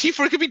 Yeah,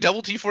 T4 could be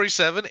double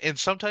T47, and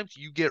sometimes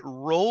you get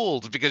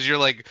rolled because you're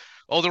like,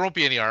 oh, there won't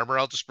be any armor.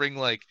 I'll just bring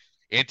like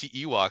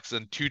anti-Ewoks,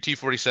 and 2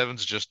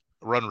 T47s just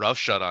run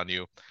roughshod on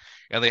you.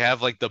 And they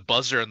have like the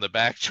buzzer in the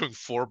back doing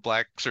 4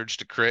 black surge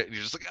to crit, and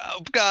you're just like,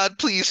 oh God,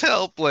 please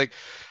help! Like,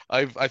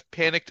 I've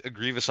panicked a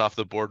Grievous off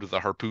the board with a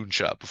harpoon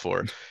shot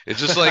before. It's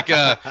just like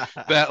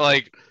that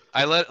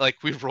like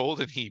we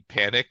rolled and he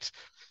panicked,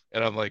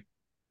 and I'm like,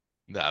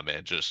 nah,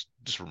 man, just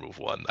remove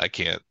one. I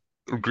can't.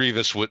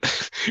 Grievous would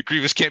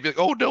Grievous can't be like,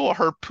 oh no, a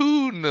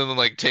harpoon, and then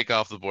like take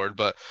off the board.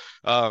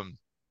 Um,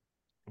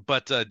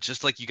 but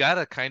just like you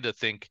gotta kind of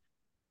think,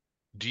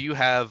 do you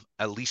have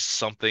at least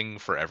something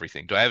for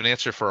everything? Do I have an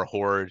answer for a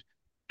horde?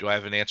 Do I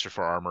have an answer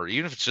for armor?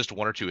 Even if it's just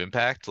 1 or 2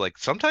 impact, like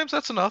sometimes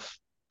that's enough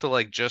to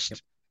like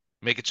just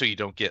make it so you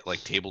don't get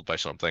like tabled by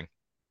something.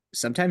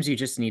 sometimes you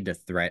just need the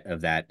threat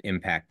of that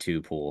impact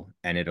 2 pool,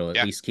 and it'll at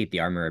Yeah, least keep the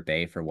armor at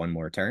bay for 1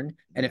 more turn.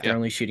 And if they're yeah,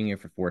 only shooting you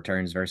for 4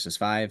 turns versus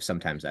 5,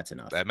 sometimes that's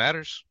enough. that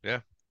matters.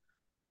 Yeah,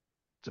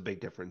 It's a big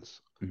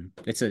difference.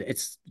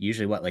 It's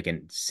usually what, like a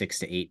 6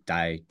 to 8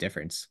 die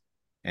difference.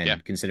 yeah.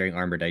 And considering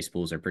armor dice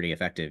pools are pretty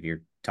effective,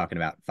 you're talking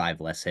about 5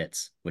 less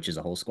hits, which is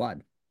a whole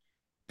squad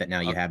that now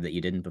you A, have that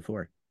you didn't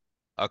before.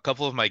 a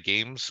couple of my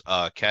games,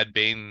 Cad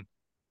Bane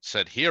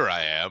said, "Here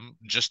I am,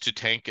 just to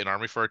tank an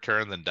army for a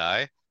turn, then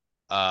die."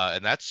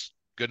 And that's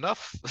good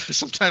enough.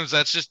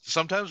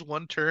 Sometimes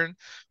 1 turn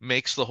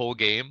makes the whole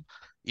game,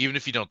 even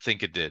if you don't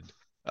think it did.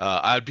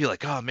 I'd be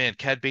like, oh man,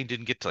 Cad Bane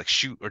didn't get to like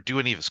shoot or do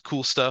any of his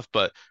cool stuff,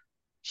 but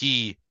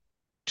he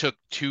took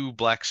 2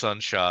 Black Sun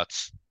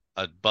shots,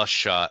 a bust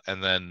shot,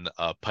 and then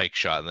a pike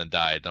shot, and then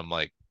died. And I'm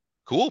like,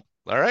 cool,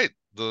 all right.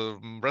 The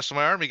rest of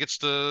my army gets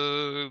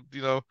to,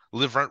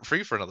 live rent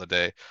free for another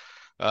day.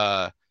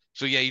 Uh,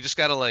 so yeah, you just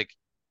gotta like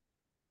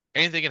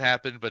anything can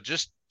happen, but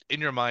just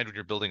in your mind when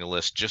you're building a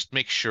list, just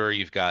make sure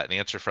you've got an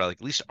answer for like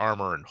at least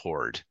armor and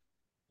horde,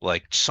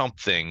 like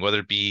something, whether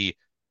it be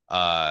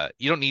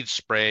you don't need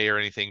spray or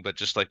anything, but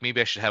just like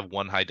maybe I should have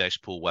 1 high dice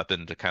pool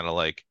weapon to kind of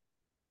like,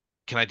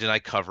 can I deny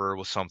cover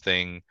with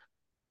something?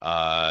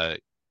 Uh,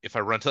 if I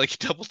run to like a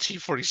double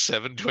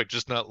T47, do I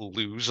just not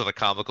lose in a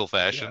comical Yeah.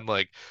 fashion?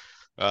 Like,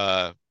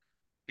 uh,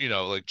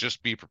 like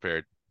just be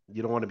prepared.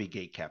 You don't want to be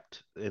gate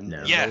kept, and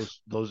No. Yeah,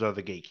 those are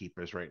the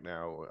gatekeepers right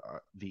now,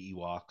 the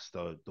Ewoks,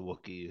 the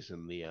Wookiees,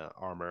 and the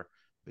armor.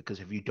 Because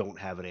if you don't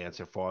have an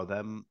answer for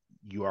them,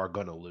 you are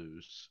gonna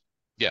lose.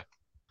 yeah.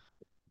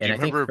 Do And you I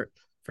think remember?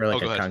 for Oh, like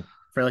go ahead.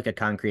 for like a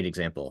concrete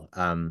example,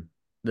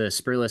 the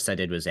sprue list I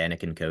did was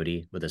Anakin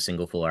Cody with a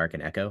single full arc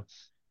and echo.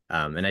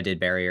 And I did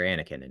barrier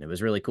Anakin, and it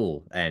was really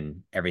cool.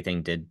 And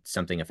everything did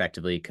something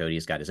effectively.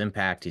 Cody's got his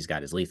impact, he's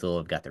got his lethal,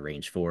 I've got the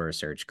range 4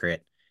 surge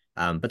crit.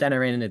 But then I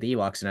ran into the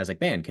Ewoks, and I was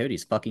like, man,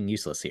 Cody's fucking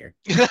useless here.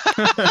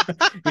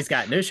 He's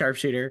got no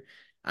sharpshooter.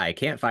 I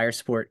can't fire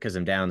support because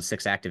I'm down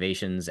 6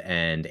 activations,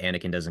 and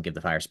Anakin doesn't give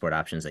the fire support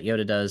options that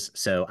Yoda does.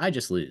 So I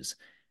just lose.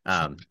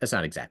 That's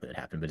not exactly what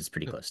happened, but it's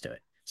pretty close to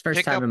it. It's the first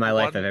Pick time up in my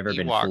life I've one ever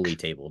been fully Ewok.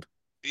 tabled.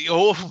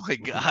 Oh my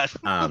God.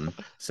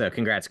 So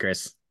congrats,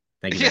 Chris.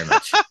 Thank you Yeah. very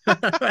much.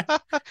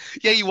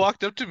 Yeah, you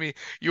walked up to me.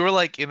 You were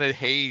like in a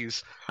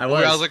haze I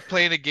where I was was. like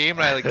playing a game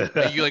and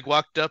you like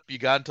walked up, you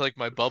got into like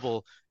my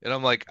bubble, and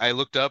I'm like, I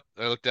looked up,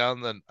 I looked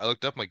down, then I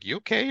looked up, I'm like, you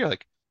okay? You're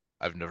like,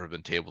 I've never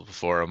been tabled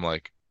before. I'm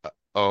like,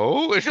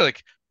 oh, and you're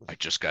like, I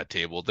just got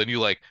tabled. Then you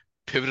like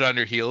pivoted on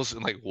your heels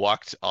and like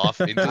walked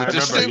off into the I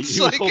remember distance.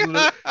 he was Like,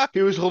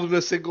 holding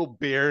a single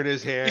beer in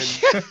his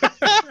hand,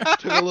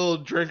 took a little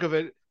drink of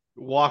it,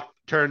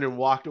 turned and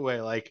walked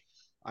away. Like,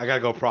 I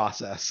gotta go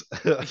process.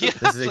 yeah,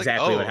 This is it's like,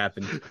 exactly what oh,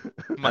 happened.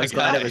 I my was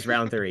glad it guy. was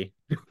round 3.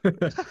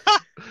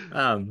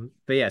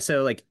 But yeah,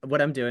 so like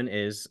what I'm doing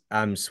is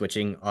I'm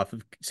switching off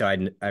of, so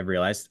I've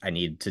realized I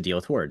need to deal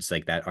with hordes.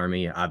 Like that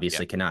army Yeah,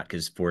 obviously cannot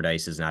because 4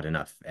 dice is not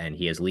enough, and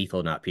he has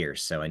lethal, not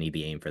pierce, so I need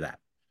the aim for that.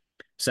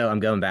 So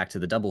I'm going back to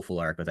the double full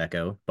arc with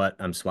Echo, but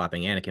I'm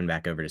swapping Anakin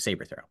back over to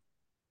Saber Throw.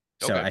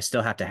 So Okay. I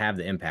still have to have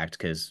the impact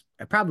because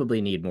I probably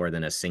need more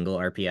than a single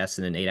RPS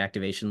in an 8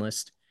 activation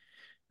list.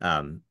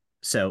 Um,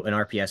 so an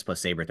RPS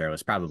plus Saber Throw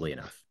is probably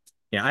enough.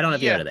 I don't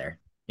have Yeah. Yoda there.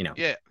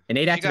 Yeah. An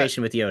 8 'Cause you got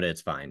activation with Yoda,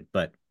 it's fine.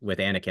 But with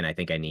Anakin, I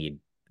think I need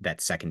that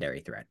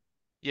secondary threat.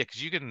 Yeah,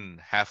 because you can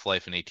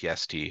Half-Life and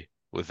ATST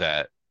with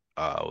that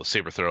with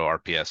Saber Throw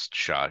RPS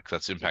shot. 'Cause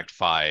that's Yeah. Impact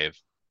 5,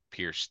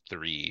 Pierce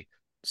 3,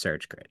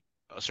 Surge crit.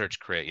 Search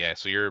crit. Yeah,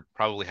 so you're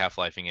probably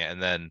Half-Lifing it,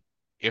 and then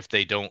if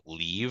they don't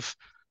leave,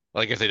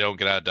 like if they don't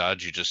get out of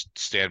dodge, you just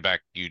stand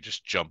back, you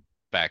just jump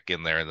back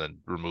in there and then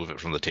remove it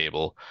from the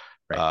table.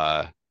 Right.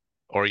 Uh,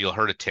 or you'll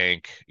hurt a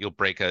tank. You'll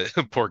break a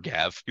poor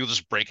Gav. You'll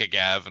just break a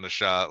Gav in a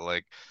shot.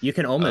 Like, You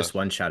can uh, almost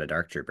one-shot a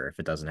Dark Trooper if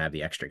it doesn't have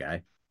the extra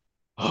guy.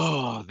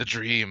 oh, the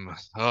dream.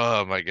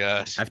 Oh my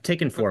God. I've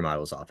taken 4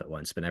 models off at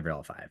once, but never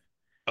all 5.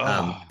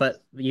 Oh,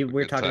 But we're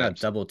good talking about times.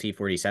 double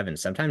T-47.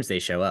 Sometimes they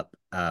show up.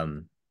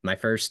 My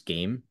first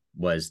game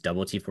was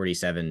double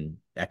T-47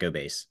 Echo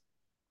Base. I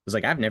was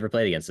like, I've never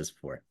played against this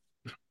before.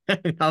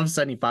 All of a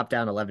sudden, he popped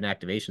down 11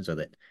 activations with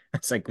it. I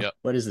was like, Yep.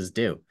 what does this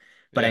do?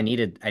 But Yeah.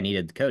 I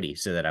needed Cody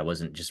so that I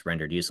wasn't just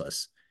rendered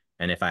useless.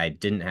 And if I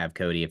didn't have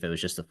Cody, if it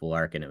was just a full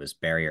arc and it was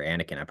Barrier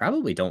Anakin, I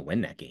probably don't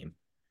win that game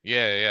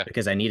Yeah.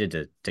 because I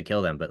needed to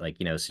kill them. But like,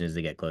 as soon as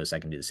they get close, I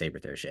can do the saber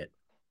throw shit.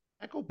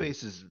 Echo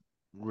Base is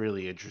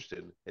really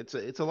interesting. It's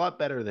a lot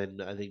better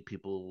than I think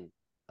people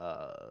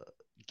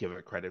give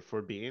it credit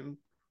for being.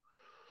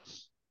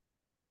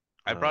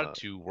 I brought it Uh,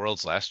 to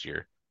Worlds last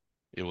year.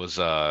 It was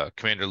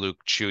Commander Luke,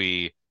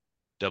 Chewie,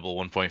 double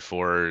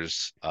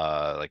 1.4s,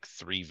 like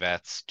 3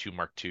 vets, 2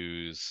 Mark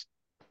IIs,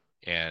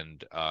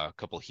 and a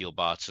couple heal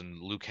bots. And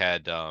Luke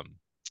had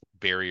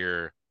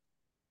barrier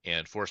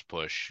and force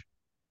push.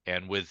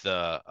 And with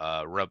the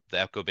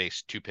Echo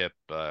base 2-pip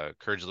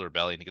Courage of the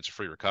Rebellion, he gets a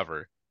free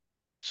recover.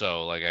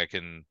 So like I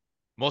can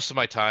most of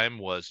my time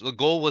was the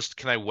goal was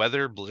can I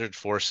weather Blizzard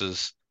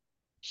Force's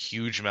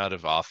huge amount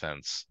of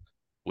offense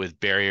with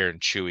barrier and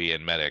Chewie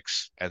and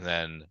medics, and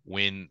then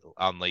win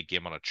on late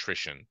game on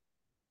attrition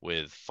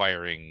with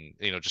firing,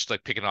 just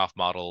like picking off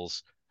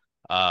models.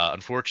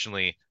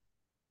 Unfortunately,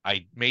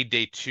 I made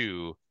day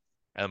 2,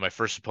 and my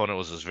first opponent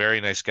was this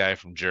very nice guy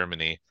from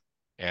Germany,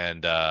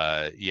 and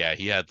yeah,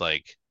 he had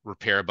like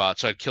repair bot,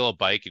 so I'd kill a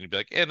bike and he'd be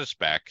like, and it's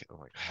back. I'm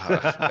like,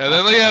 and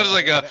then yeah, I was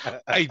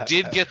like, I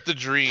did get the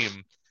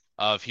dream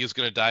of he was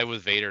gonna die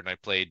with Vader, and I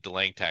played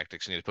delaying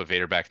tactics and he had to put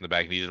Vader back in the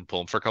bag and he didn't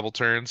pull him for a couple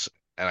turns,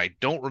 and I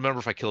don't remember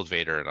if I killed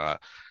Vader or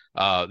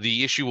not.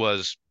 The issue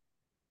was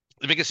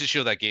the biggest issue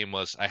of that game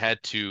was I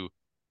had to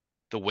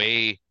the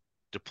way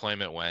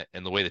deployment went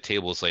and the way the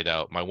table was laid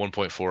out, my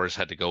 1.4s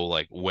had to go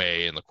like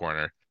way in the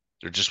corner.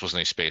 There just wasn't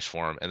any space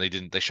for them,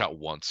 and they shot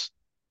once.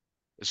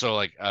 So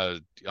like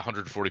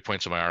 140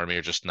 points of my army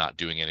are just not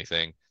doing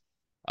anything.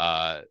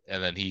 And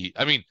then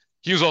I mean,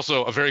 he was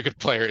also a very good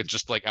player and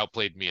just like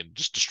outplayed me and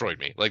just destroyed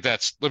me. Like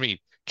let me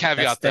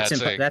caveat that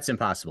saying That's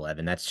impossible,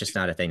 Evan. That's just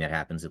not a thing that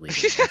happens at League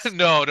of Legends.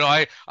 no,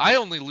 I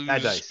only lose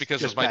dice.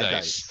 because Just of my bad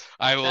dice. dice.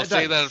 I will Bad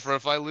say dice. that for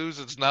if I lose,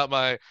 it's not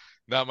my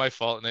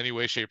fault in any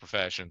way, shape, or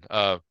fashion.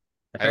 I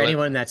For let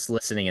anyone that's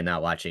listening and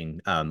not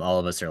watching, all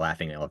of us are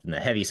laughing from the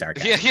heavy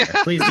sarcasm yeah.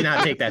 there. Please do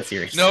not take that Nope,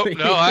 seriously.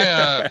 no,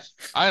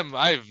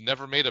 I've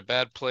never made a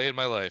bad play in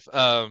my life.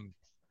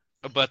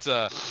 But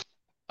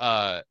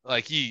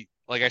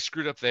like I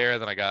screwed up there,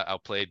 then I got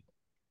outplayed.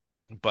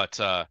 But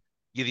yeah,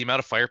 the amount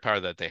of firepower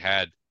that they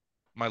had,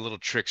 my little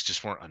tricks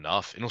just weren't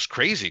enough. And it was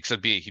crazy because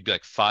he'd be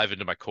like 5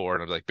 into my core,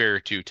 and I'd be like barrier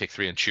 2, take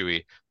 3 on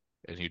Chewie,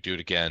 and he'd do it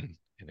again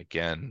and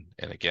again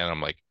and again.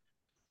 I'm like,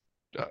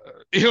 uh,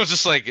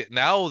 just like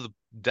now the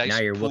Now dice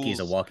your Wookiee's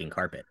a pools. walking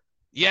carpet.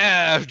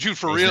 Yeah, dude,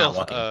 for He's not real.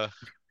 walking.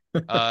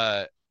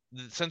 Uh,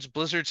 since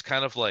Blizzard's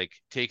kind of like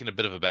taken a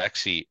bit of a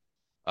backseat,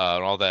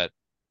 and all that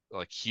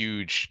like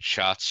huge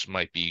shots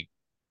might be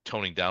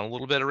toning down a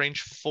little bit at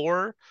range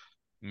 4.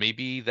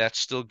 Maybe that's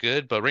still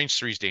good, but range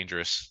 3 is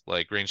dangerous.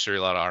 Like range 3,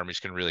 a lot of armies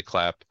can really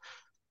clap.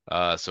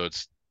 So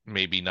it's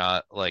maybe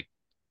not like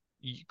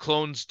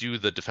clones do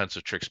the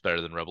defensive tricks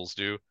better than rebels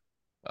do.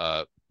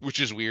 Which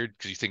is weird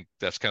because you think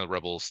that's kind of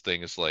rebels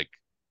thing is like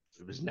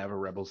It was never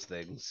Rebels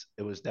things.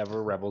 It was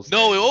never Rebels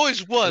no, it thing.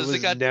 always was. They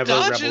was got never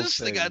Rebels dodges,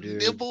 they thing, got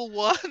dude. nibble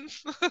one.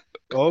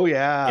 Oh It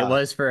yeah.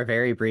 was for a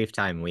very brief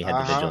time we had the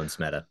Uh-huh. vigilance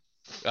meta.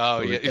 Oh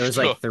It yeah, was, it was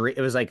like 3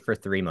 it was like for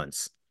 3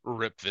 months.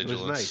 rip It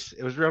was vigilance. nice.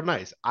 It was real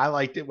nice. I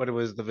liked it when it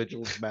was the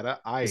Vigilance meta.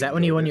 I Is that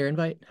when you enjoyed won it. your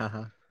invite?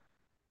 Haha.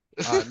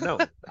 No,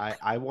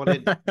 I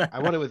wanted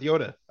it with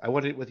Yoda. I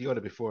wanted it with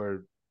Yoda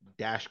before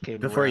Dash came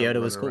Before around,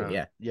 Yoda was running cool,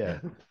 around. yeah.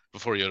 Yeah.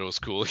 Before Yoda was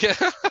cool. Yeah.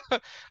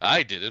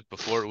 I did it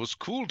before it was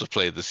cool to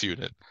play this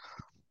unit.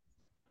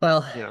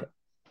 Well, Yeah.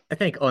 I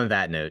think on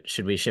that note,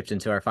 should we shift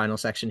into our final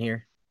section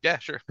here? Yeah,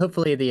 sure.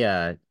 Hopefully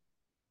I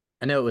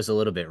know it was a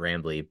little bit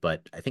rambly,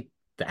 but I think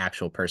the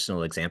actual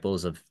personal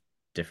examples of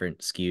different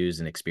SKUs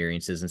and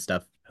experiences and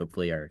stuff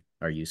hopefully are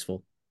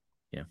useful.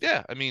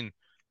 Yeah, I mean,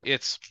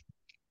 it's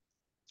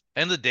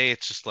end of the day,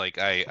 it's just like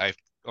I've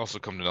also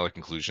come to another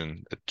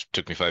conclusion. It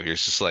took me 5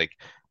 years. Just like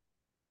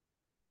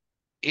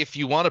if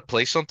you want to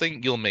play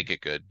something, you'll make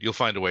it good. You'll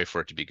find a way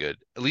for it to be good.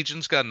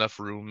 Legion's got enough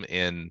room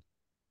in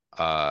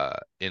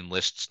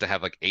lists to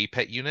have like a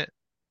pet unit.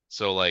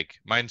 So like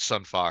mine's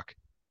Sunfok.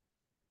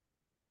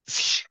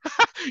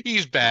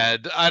 He's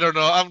bad. I don't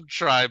know. I'm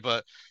try,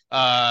 but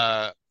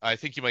I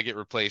think he might get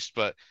replaced.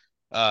 But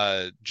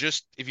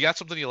just if you got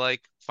something you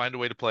like, find a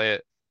way to play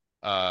it.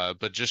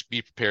 But just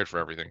be prepared for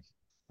everything.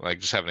 Like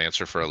just have an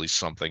answer for at least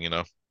something, you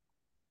know?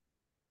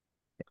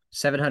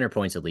 700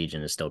 points of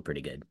Legion is still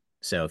pretty good.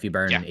 So if you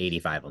burn Yeah.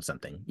 85 on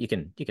something, you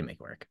can make it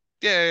work.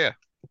 Yeah.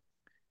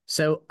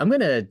 So I'm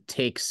gonna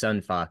take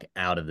Sunfok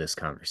out of this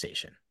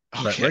conversation.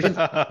 But Okay.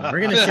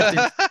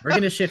 we're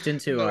gonna shift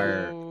into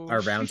our No.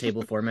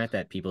 roundtable format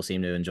that people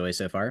seem to enjoy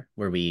so far,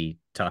 where we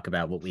talk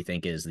about what we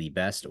think is the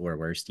best or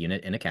worst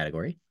unit in a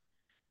category.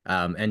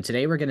 And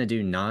today we're gonna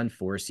do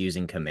non-force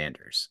using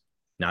commanders,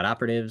 not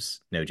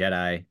operatives, no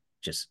Jedi,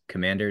 just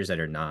commanders that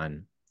are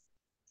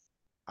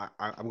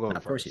I'm going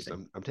not force first.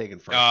 using. I'm taking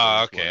first.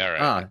 Oh, okay, all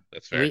right.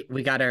 That's fair.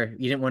 We got our.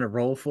 You didn't want to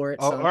roll for it.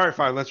 Oh, So? all right,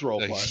 fine. Let's roll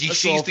No, for it. he Let's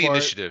sees roll the for it.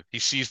 initiative. He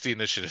sees the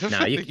initiative.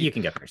 No, you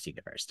can go first. You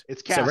go first.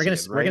 It's So Cassian, we're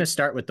gonna right?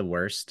 start with the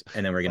worst,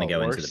 and then we're gonna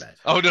go into the worst?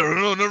 best. Oh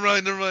no, never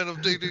mind.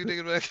 I'm taking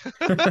it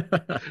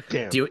back.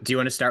 Damn. Do you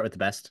want to start with the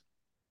best?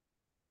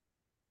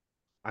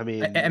 I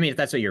mean, I mean, if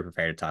that's what you're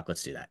prepared to talk,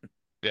 let's do that.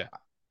 Yeah.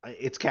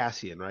 it's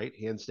Cassian, right?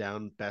 Hands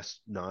down,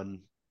 best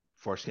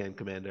non-force hand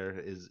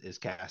commander is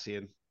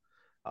Cassian.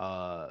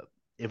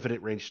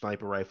 Infinite range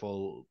sniper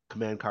rifle,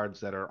 command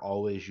cards that are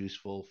always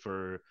useful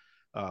for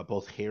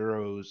both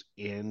heroes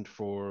and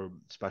for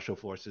special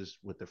forces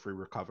with the free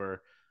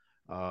recover.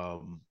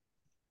 Um,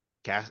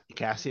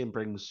 Cassian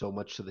brings so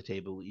much to the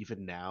table,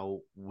 even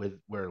now with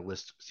where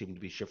lists seem to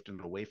be shifting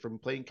away from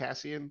playing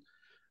Cassian.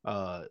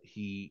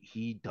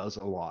 He does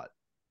a lot.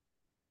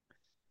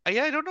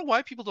 Yeah, I don't know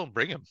why people don't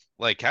bring him.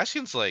 Like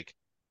Cassian's like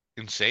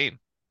insane.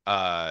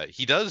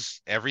 He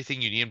does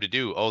everything you need him to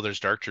do. Oh,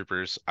 there's Dark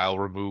Troopers.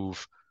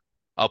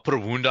 I'll put a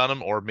wound on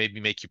him, or maybe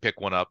make you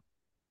pick one up.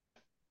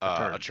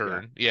 A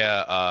turn.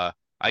 Yeah.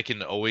 I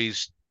can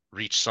always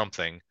reach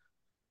something.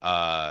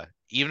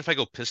 Even if I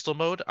go pistol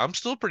mode, I'm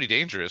still pretty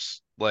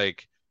dangerous.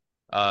 Like,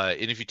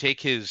 and if you take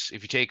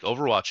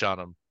Overwatch on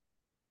him,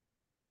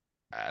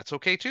 that's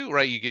okay too,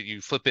 right? You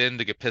flip in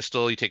to get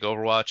pistol, you take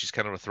Overwatch, he's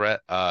kind of a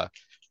threat.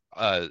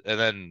 And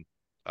then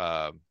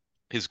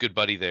his good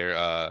buddy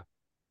there,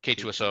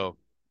 K2SO,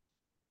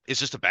 is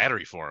just a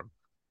battery for him.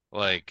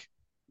 Like,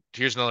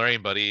 here's another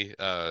aim, buddy.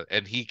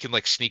 And he can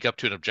like sneak up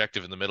to an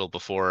objective in the middle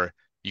before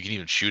you can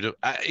even shoot him.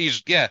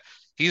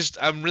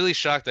 I'm really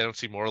shocked I don't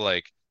see more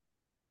like.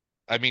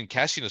 I mean,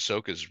 Cassian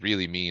Ahsoka is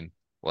really mean.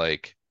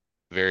 Like,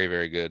 very,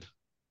 very good.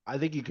 I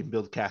think you can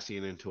build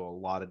Cassian into a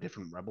lot of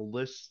different rebel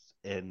lists,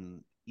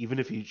 and even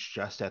if he's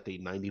just at the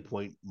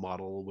 90-point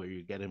model where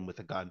you get him with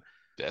a gun,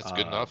 That's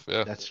good enough.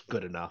 Yeah. that's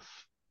good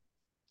enough.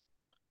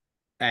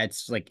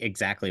 It's like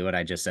exactly what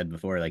I just said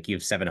before. Like you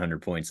have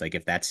 700 points. Like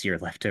if that's your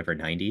leftover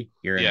 90,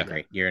 you're in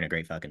a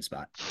great fucking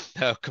spot.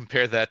 Now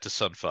compare that to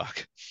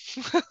Sunfuck.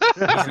 He's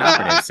an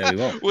operative, so he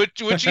won't.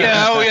 Which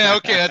yeah,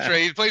 okay, that's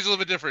right. He plays a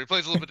little bit different.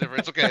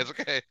 It's okay. It's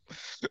okay.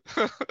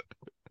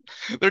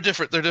 They're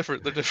different.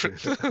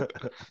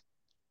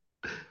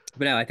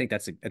 But no, I think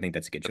that's a good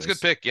choice. That's a good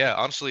pick. Yeah,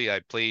 honestly,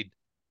 I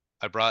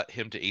brought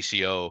him to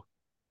ACO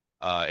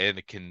in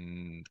a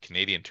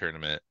Canadian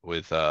tournament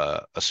with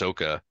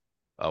Ahsoka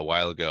a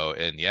while ago,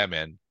 and yeah,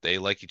 man, they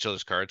like each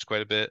other's cards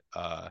quite a bit.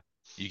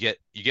 You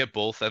get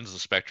both ends of the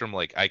spectrum.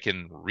 Like I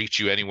can reach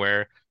you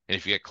anywhere, and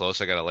if you get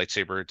close, I got a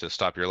lightsaber to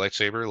stop your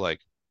lightsaber.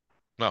 Like,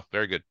 no,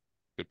 very good,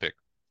 good pick.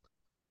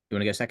 You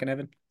want to go second,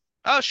 Evan?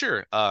 Oh,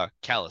 sure.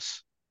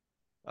 Callus,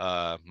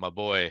 my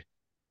boy,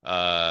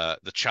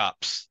 the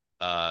chops.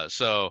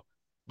 So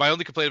my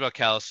only complaint about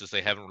Callus is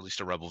they haven't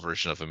released a Rebel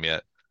version of him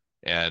yet,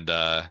 and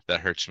that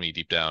hurts me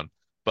deep down.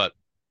 But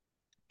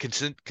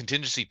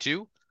contingency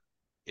two.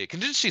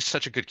 Contingency is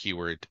such a good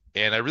keyword,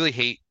 and I really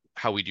hate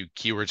how we do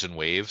keywords in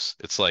waves.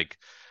 It's like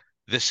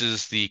this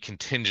is the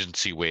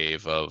contingency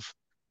wave of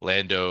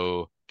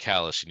Lando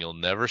Callus, and you'll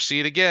never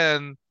see it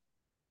again.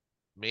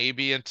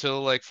 Maybe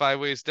until like 5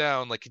 ways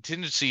down. Like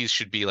contingencies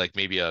should be like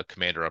maybe a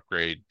commander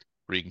upgrade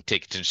where you can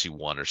take contingency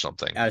one or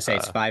something. I would say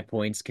it's 5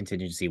 points,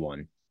 contingency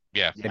 1.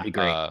 Yeah, that'd be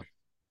great.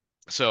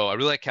 So I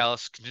really like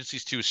Callus.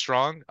 Contingencies 2 is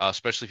strong,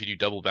 especially if you do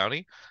double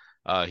bounty.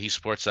 He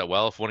supports that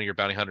well. If one of your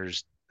bounty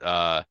hunters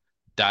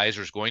dies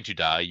or is going to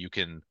die, you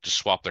can just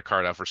swap their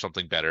card out for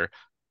something better.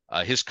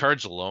 His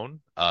cards alone,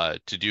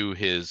 to do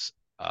his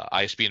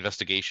ISB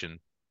investigation,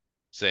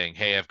 saying,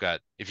 "Hey,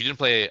 if you didn't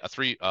play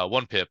a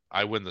 1 pip,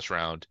 I win this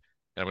round,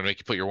 and I'm gonna make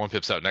you put your 1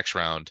 pips out next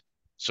round,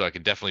 so I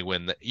can definitely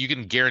win." You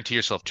can guarantee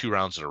yourself 2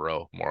 rounds in a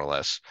row, more or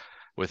less,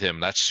 with him.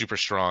 That's super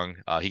strong.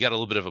 He got a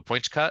little bit of a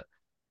points cut.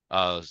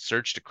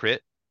 Surge to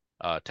crit,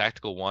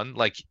 tactical 1.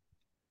 Like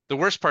the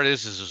worst part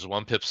is his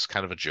 1 pip's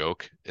kind of a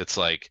joke. It's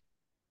like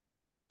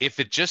if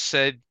it just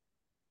said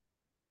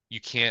you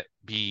can't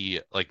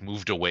be like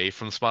moved away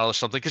from the spot or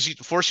something, because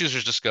force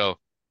users just go,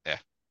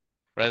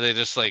 right? They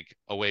just like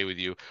away with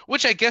you,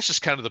 which I guess is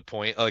kind of the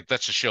point. Like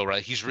that's the show,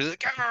 right? He's really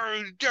like,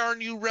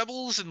 darn you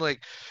rebels, and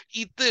like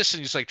eat this,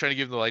 and he's like trying to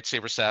give him the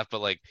lightsaber staff,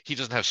 but like he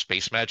doesn't have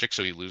space magic,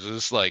 so he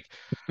loses. Like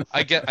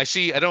I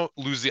see, I don't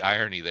lose the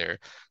irony there.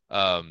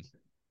 Um,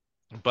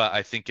 but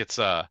I think it's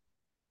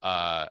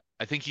I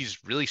think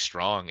he's really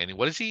strong. And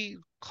what is he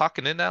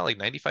clocking in now? Like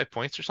 95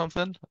 points or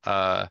something?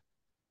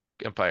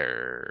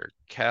 Empire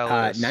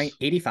Callus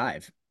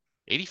 85.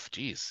 80.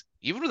 Geez,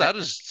 even I, without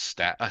his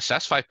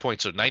stats 5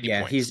 points, so 90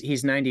 yeah, points.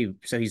 he's 90,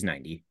 so he's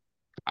 90.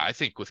 I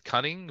think with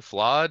cunning,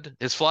 flawed,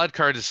 his flawed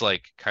card is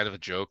like kind of a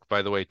joke,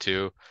 by the way,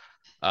 too.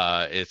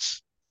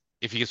 It's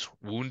if he gets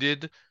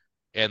wounded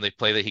and they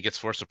play that he gets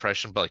force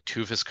suppression, but like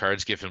two of his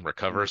cards give him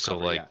recover. So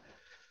Recover, like, yeah.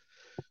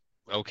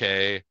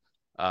 okay.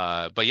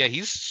 But yeah,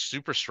 he's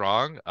super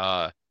strong.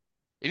 And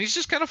he's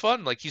just kind of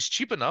fun. Like he's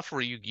cheap enough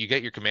where you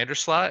get your commander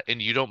slot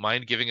and you don't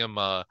mind giving him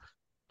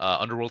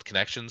underworld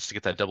connections to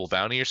get that double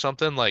bounty or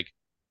something. Like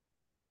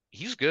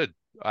he's good.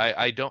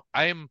 I don't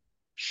I am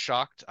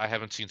shocked I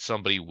haven't seen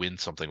somebody win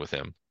something with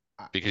him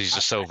I, because he's I,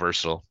 just so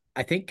versatile.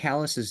 I think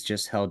Callus is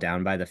just held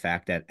down by the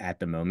fact that at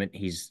the moment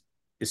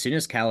as soon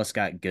as Callus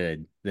got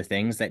good, the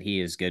things that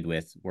he is good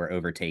with were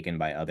overtaken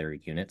by other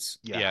units,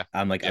 yeah.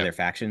 Yeah. like Yeah. other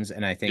factions.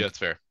 And I Yeah, think that's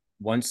fair.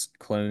 once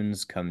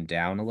clones come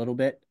down a little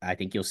bit, I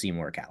think you'll see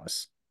more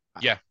Callus.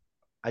 Yeah.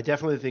 I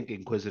definitely think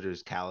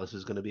Inquisitor's Callus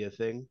is going to be a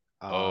thing.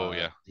 Oh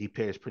yeah. He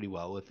pairs pretty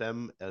well with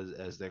them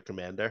as their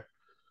commander.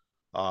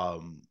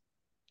 Um,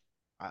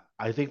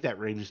 I think that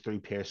range 3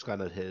 pair stun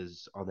of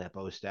his on that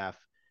bow staff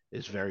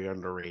is very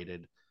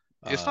underrated.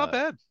 It's not Uh,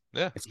 bad.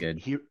 Yeah. It's good.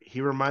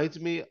 he reminds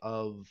me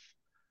of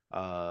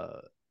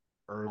uh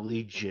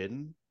early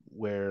Jin,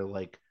 where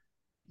like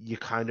you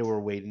kind of were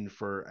waiting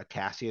for a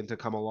Cassian to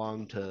come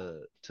along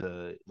to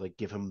like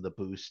give him the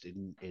boost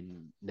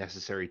in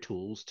necessary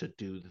tools to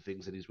do the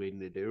things that he's waiting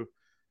to do.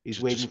 He's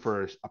Just waiting just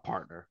for a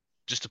partner.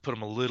 just to put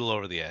him a little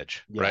over the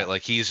edge, Yeah. right?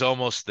 Like he's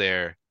almost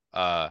there.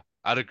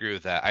 I'd agree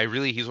with that.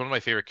 He's one of my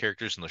favorite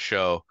characters in the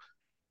show,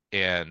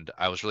 and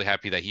I was really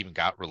happy that he even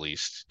got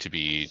released, to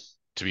be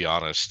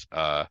honest.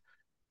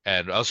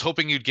 And I was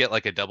hoping you'd get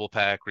like a double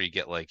pack where you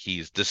get like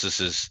this is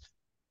his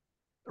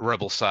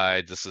rebel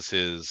side,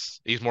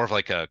 he's more of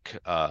like a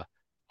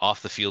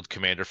off the field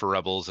commander for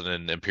rebels, and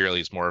then Imperial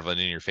he's more of an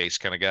in your face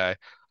kind of guy.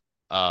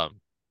 Um,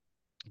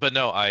 but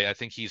no, I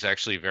think he's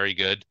actually very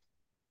good.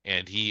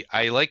 And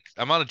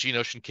I'm on a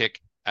Geonosian kick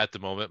at the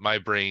moment.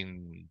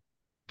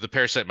 The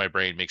parasite in my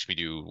brain makes me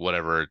do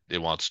whatever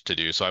it wants to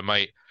do. So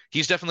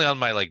he's definitely on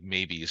my like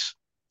maybes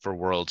for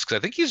worlds because I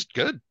think he's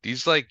good.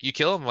 He's like, you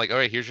kill him, like, all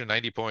right, here's your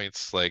 90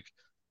 points. Like,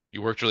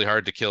 you worked really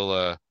hard to kill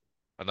a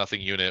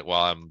nothing unit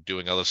while I'm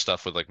doing other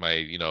stuff with like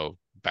my,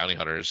 bounty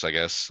hunters, I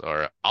guess,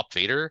 or Op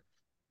Vader.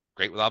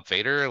 Great with Op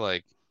Vader.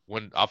 Like,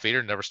 when Op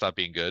Vader never stopped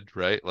being good,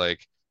 right?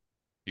 Like,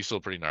 he's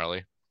still pretty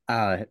gnarly.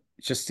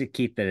 Just to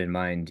keep that in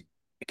mind,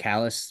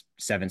 Callus,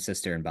 Seven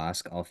Sister, and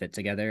Bosk all fit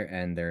together,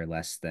 and they're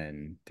less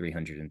than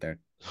 330,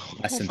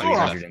 less Oh than my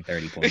God.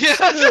 330 points.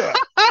 Yeah.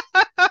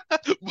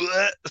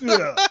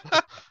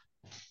 Yeah.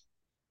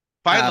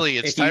 Finally,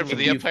 it's if you time for if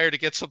the you Empire to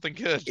get something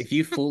good. if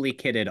you fully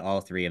kitted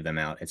all three of them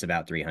out, it's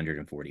about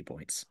 340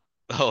 points.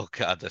 Oh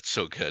God, that's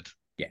so good.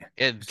 Yeah.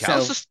 And So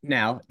Callus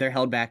now they're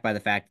held back by the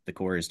fact that the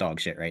core is dog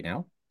shit right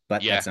now,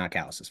 but yeah, that's not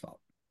Callus's fault.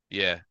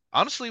 yeah.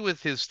 Honestly,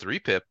 with his 3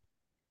 pip,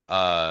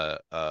 uh,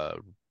 uh,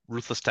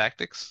 ruthless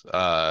tactics,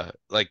 that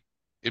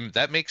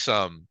makes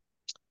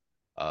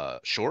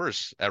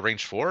Shores at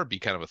range 4 be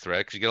kind of a threat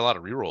because you get a lot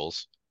of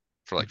rerolls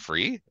for like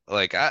free.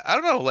 Like I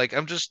don't know. Like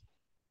I'm just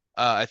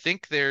I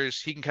think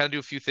he can kind of do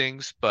a few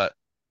things, but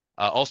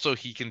also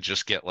he can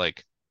just get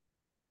like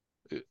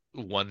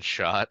one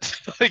shot.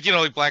 Like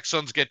like Black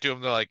Suns get to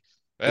him, they're like,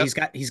 well,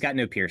 He's got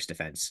no pierce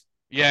defense.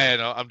 yeah,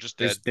 no, I'm just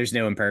dead. There's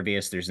no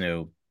impervious, there's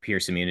no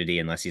pierce immunity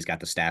unless he's got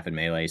the staff and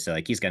melee. So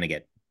like he's gonna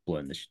get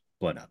blown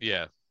up.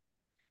 Yeah,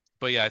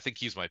 but yeah, I think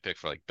he's my pick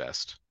for like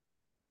best.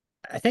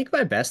 I think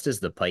my best is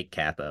the Pike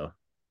Capo,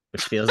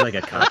 which feels like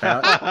a cop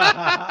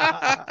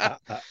out,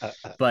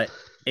 but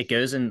it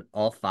goes in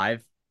all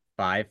five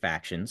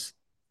factions,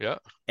 Yeah,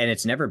 and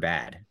it's never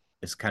bad.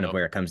 It's kind of no,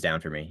 where it comes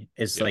down for me.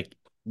 It's yeah, like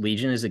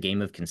Legion is a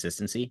game of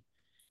consistency,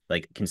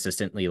 like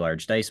consistently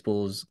large dice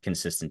pools,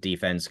 consistent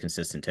defense,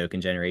 consistent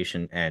token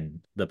generation, and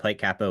the Pike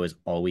Capo is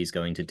always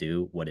going to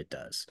do what it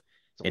does.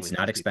 It's It's only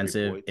not 53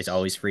 expensive. points. It's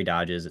always free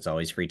dodges. It's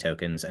always free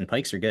tokens, and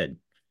pikes are good.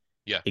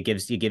 yeah, It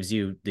gives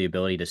you the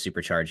ability to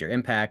supercharge your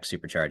impact,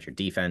 supercharge your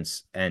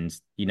defense, and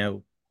you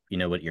know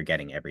what you're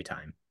getting every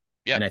time.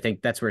 yeah, And I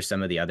think that's where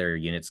some of the other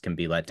units can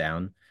be let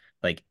down.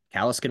 Like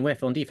Callus can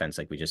whiff on defense,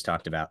 like we just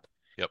talked about.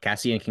 yep,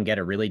 Cassian can get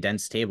a really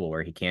dense table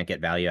where he can't get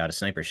value out of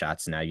sniper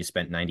shots. And now you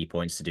spent 90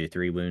 points to do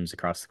 3 wounds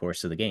across the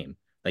course of the game.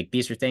 Like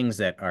these are things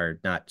that are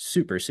not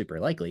super, super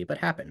likely, but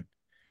happen.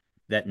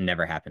 That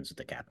never happens with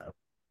the capo.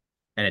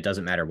 And it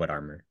doesn't matter what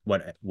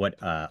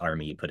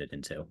army you put it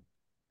into.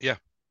 yeah.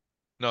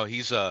 No,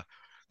 he's the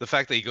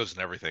fact that he goes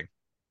in everything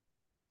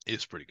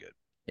is pretty good.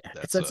 Yeah,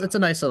 That's it's a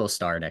nice little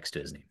star next to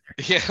his name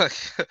there. yeah.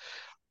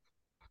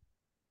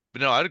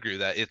 But no, I'd agree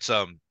with that. It's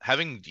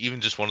having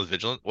even just one with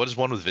vigilance. What is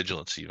one with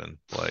vigilance even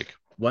like?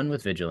 One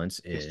with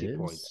vigilance 60 is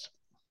points.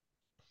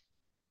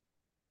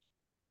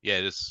 Yeah,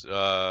 it is.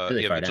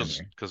 really Yeah, far down vigilance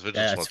here. because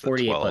vigilance It's one's at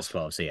 48 plus 12.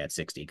 12, so yeah, it's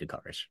 60 good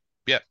coverage.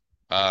 Yeah.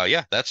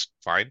 Yeah, that's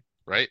fine,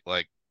 right?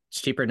 Like,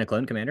 It's cheaper than a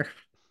clone commander.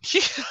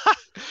 yeah,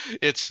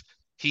 it's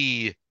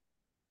he.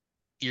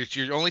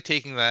 You're only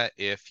taking that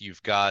if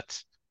you've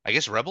got, I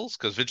guess, rebels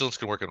because vigilance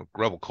can work in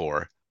rebel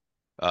core.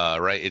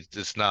 Right?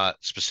 It's not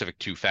specific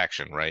to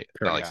faction, right?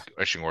 Not like Yeah.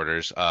 Correct. issuing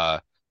orders.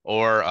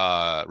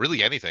 Or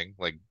really anything.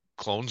 Like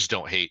clones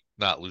don't hate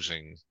not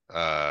losing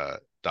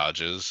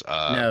dodges.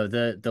 No,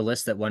 the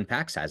list that won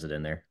PAX has it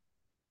in there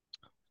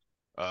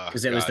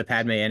because it was the God.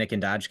 Padme Anakin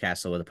Dodge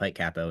Castle with a Pike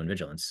Capo and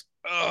vigilance.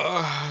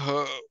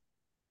 Uh,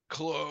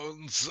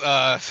 clones.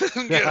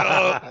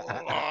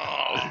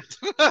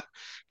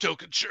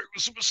 Token shirt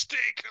was a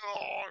mistake.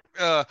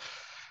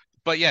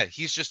 But yeah,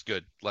 he's just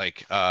good.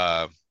 Like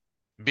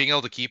being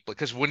able to keep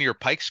because when your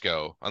pikes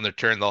go on their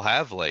turn, they'll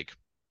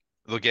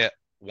get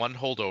one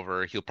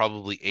holdover. He'll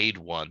probably aid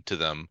one to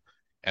them,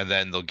 and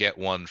then they'll get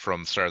one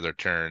from the start of their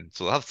turn.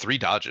 So they'll have three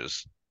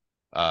dodges.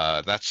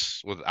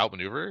 That's with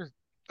outmaneuver,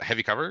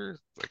 heavy cover.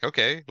 Like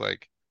okay,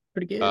 like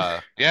Pretty good.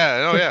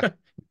 yeah, oh yeah.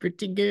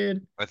 Pretty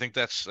good. I think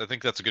that's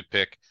a good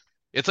pick.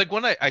 It's like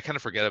one I kind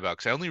of forget about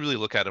because I only really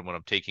look at him when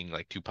I'm taking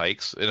like two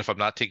pikes, and if I'm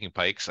not taking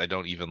pikes, I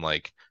don't even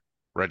like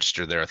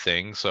register they're a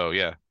thing. So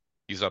yeah,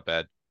 he's not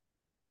bad.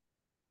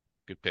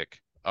 Good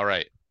pick. All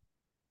right,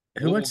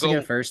 Who we'll wants to go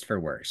go. first for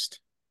worst?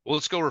 Well,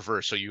 let's go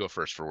reverse. So you go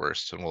first for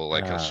worst, and we'll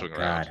like kind of Oh swing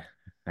around. God,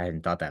 I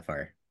hadn't thought that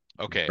far.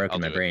 Okay, I'll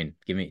Broken my do it. brain.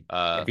 Give me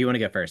Uh, if you want to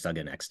go first, I'll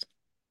go next.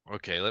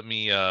 okay, let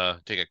me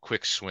take a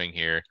quick swing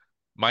here.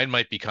 Mine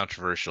might be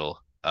controversial.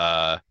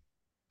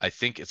 I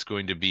think it's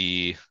going to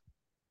be.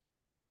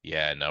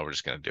 Yeah, no, we're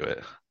just gonna do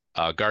it.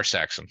 Gar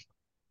Saxon.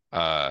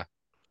 Uh,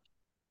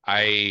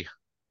 I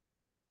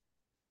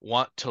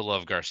want to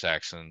love Gar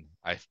Saxon.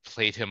 I've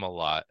played him a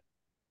lot.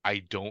 I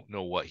don't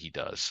know what he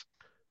does.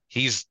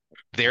 He's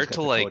there He's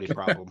to got the Cody like,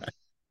 problem.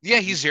 yeah,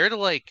 he's there to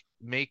like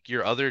make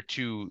your other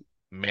two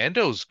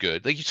Mandos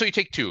good. Like, so you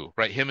take two,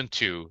 right? Him and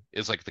two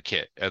is like the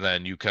kit, and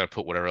then you kind of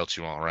put whatever else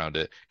you want around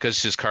it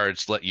because his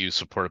cards let you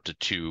support up to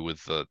two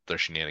with their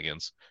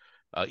shenanigans,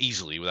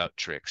 easily without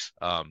tricks.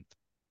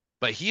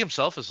 But he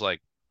himself is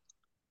like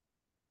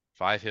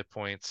 5 hit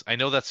points. I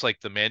know that's like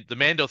the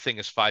Mando thing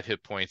is 5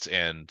 hit points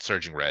and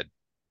Surging Red.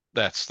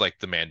 That's like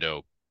the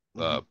Mando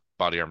Mhm.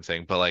 body arm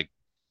thing. But like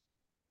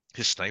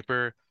his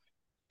sniper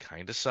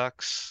kind of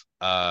sucks.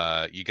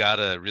 You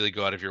gotta really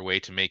go out of your way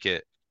to make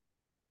it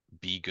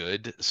be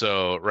good.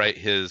 So right,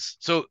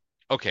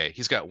 okay,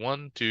 he's got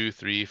 1, 2,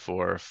 3,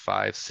 4,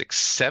 5, 6,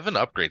 7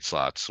 upgrade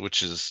slots,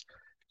 which is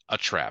a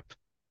trap.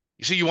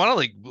 So you want to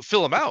like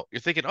fill them out.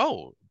 You're thinking,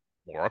 oh,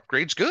 more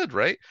upgrades, good,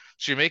 right?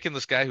 So you're making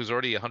this guy who's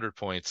already 100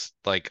 points,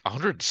 like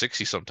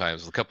 160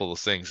 sometimes, with a couple of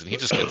those things, and he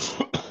just gets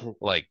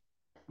like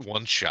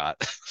one shot.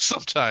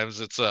 Sometimes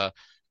it's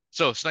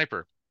so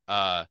sniper.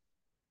 Uh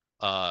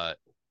uh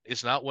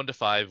it's not 1 to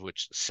 5,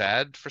 which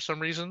sad for some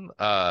reason.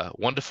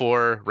 1 to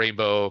 4,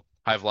 rainbow,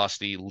 high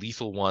velocity,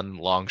 lethal one,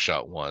 long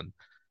shot one.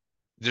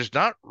 There's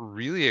not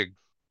really a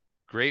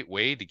great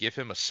way to give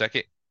him a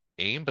second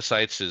aim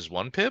besides his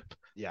one pip.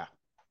 Yeah.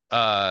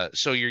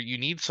 So you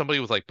need somebody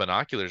with like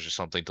binoculars or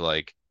something to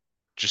like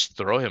just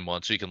throw him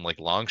one so you can like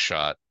long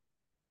shot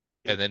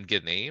and It then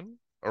get an aim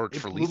or it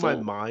for blew my lethal.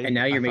 And mind.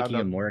 now I you're found making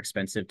out him more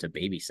expensive to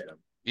babysit him.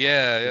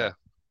 Yeah, yeah. yeah.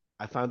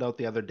 I found out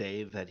the other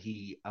day that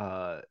he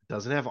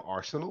doesn't have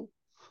arsenal.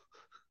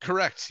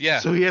 Correct. Yeah.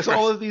 So he has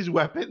all Correct. of these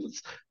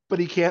weapons, but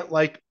he can't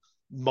like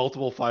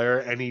multiple fire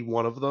any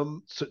one of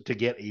them to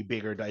get a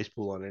bigger dice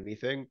pool on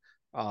anything.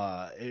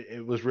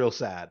 It was real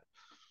sad.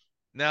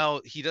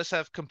 Now he does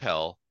have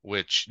compel,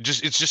 which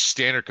it's just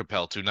standard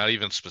compel too, not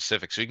even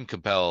specific. So you can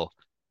compel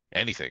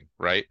anything,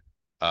 right?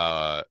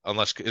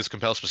 Unless is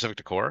compel specific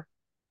to core?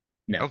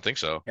 I No, don't think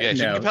so. Yeah,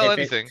 so you can no. compel If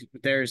anything.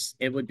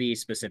 it would be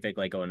specific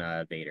like on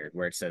Vader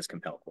where it says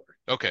compel core.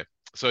 Okay.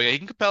 So yeah, he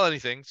can compel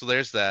anything. So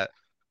there's that.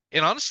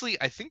 And honestly,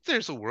 I think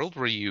there's a world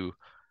where you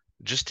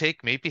just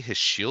take maybe his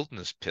shield and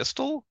his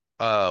pistol.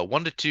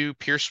 1 to 2,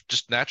 pierce,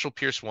 just natural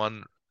pierce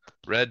one,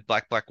 red,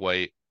 black, black,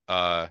 white,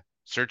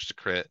 surge to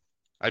crit.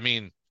 I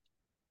mean,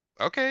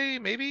 okay,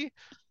 maybe.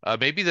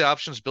 Maybe the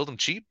option is build him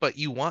cheap, but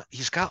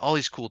he's got all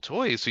these cool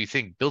toys, so you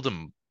think build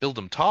him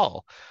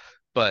tall,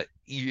 but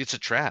it's a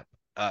trap.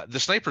 The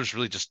sniper is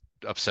really just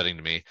upsetting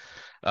to me.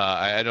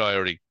 I know I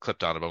already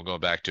clipped on it, but I'm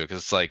going back to it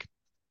because it's like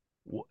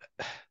wh-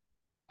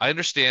 I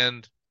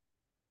understand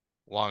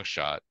long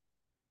shot,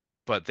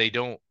 but they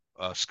don't.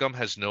 Scum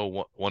has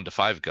no 1 to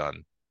 5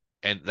 gun,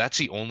 and that's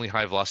the only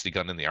high velocity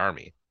gun in the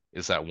army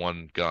is that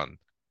one gun.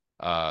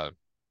 Uh,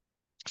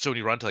 so when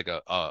you run to like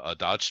a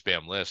dodge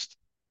spam list,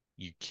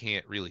 you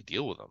can't really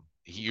deal with them.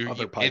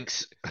 Other And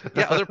pikes.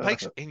 yeah, other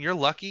pikes, and you're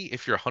lucky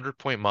if your 100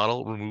 point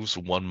model removes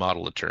one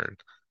model a turn.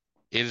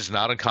 It is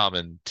not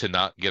uncommon to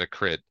not get a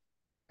crit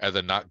and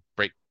then not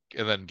break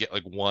and then get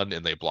like one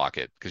and they block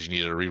it because you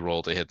need a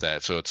reroll to hit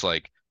that. So it's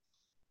like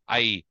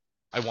I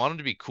I want him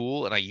to be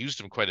cool and I used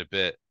him quite a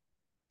bit,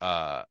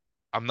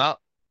 I'm not.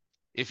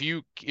 If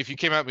you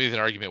came at me with an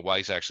argument why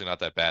he's actually not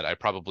that bad, I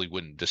probably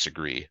wouldn't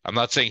disagree. I'm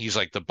not saying he's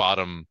like the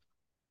bottom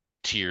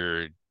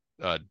tier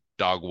uh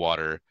dog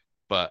water,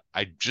 but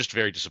I'm just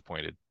very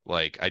disappointed.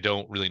 Like I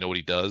don't really know what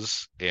he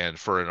does, and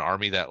for an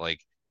army that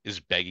like is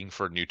begging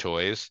for new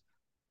toys,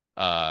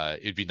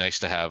 it'd be nice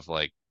to have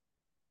like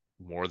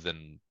more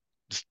than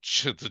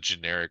the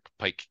generic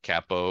Pike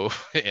Capo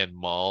and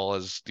Maul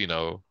as,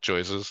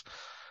 choices.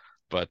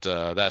 But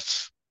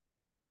that's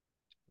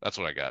what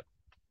I got.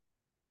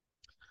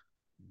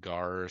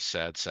 Gar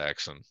Sad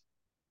Saxon.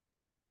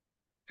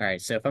 All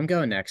right, so if I'm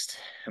going next,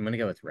 I'm gonna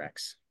go with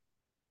Rex.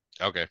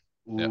 Okay.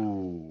 Yeah.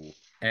 Ooh.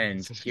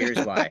 And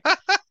here's why.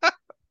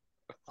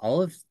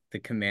 All of the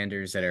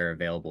commanders that are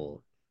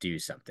available do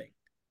something.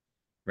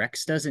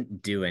 Rex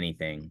doesn't do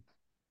anything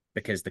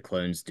because the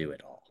clones do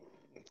it all.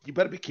 You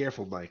better be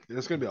careful, Mike.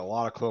 There's going to be a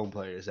lot of clone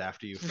players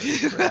after you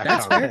for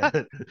That's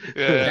fair.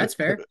 Yeah. That's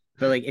fair.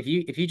 But like if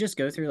you just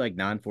go through like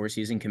non-force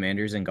using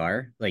commanders in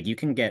Gar, like you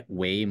can get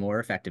way more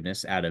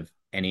effectiveness out of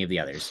any of the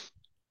others.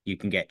 You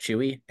can get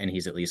Chewie, and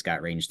he's at least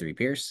got range 3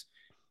 Pierce.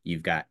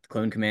 You've got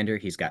Clone Commander,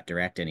 he's got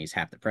direct and he's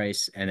half the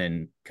price. And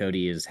then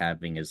Cody is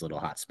having his little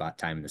hotspot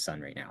time in the sun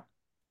right now.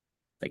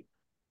 Like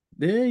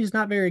he's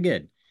not very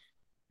good.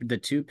 The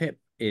 2-pip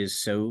is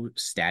so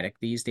static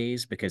these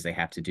days because they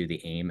have to do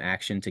the aim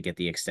action to get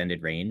the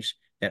extended range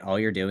that all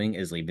you're doing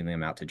is leaving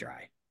them out to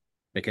dry.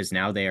 Because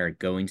now they are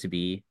going to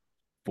be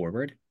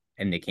forward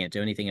and they can't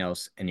do anything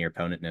else, and your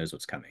opponent knows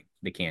what's coming.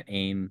 They can't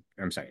aim,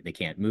 or I'm sorry, they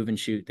can't move and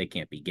shoot. They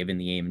can't be given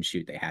the aim and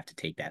shoot. They have to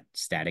take that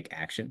static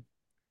action.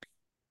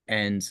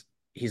 And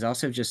he's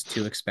also just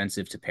too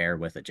expensive to pair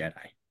with a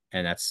Jedi.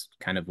 And that's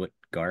kind of what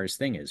Gar's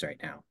thing is right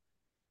now.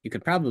 You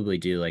could probably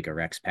do like a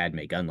Rex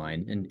Padme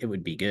gunline, and it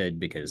would be good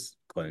because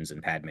clones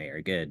and Padme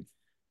are good,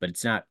 but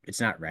it's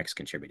not Rex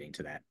contributing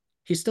to that.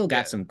 He's still got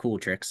Yeah. some cool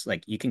tricks.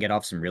 Like you can get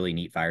off some really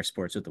neat fire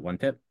sports with the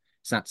 1-pip.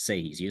 It's not to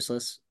say he's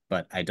useless,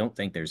 but I don't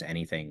think there's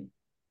anything.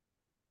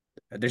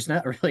 There's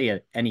not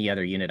really any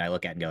other unit I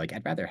look at and go like,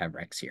 I'd rather have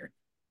Rex here.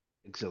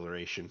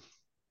 Exhilaration.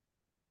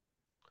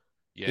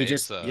 Yeah, He it's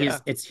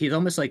just he's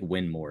almost like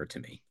win more to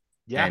me.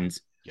 Yeah. And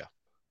Yeah.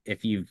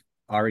 if you've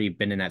already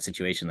been in that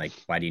situation, like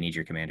why do you need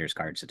your commander's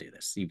cards to do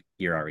this?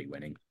 You're already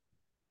winning.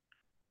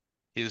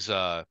 his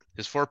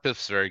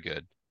 4-pip's very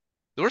good.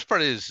 The worst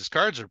part is his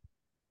cards are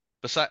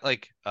beside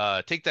like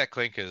take that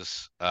clink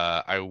as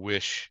I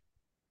wish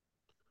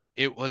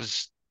it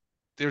was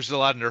there's a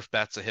lot of nerf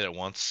bats that hit at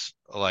once.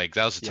 Like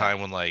that was a Yeah.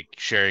 time when like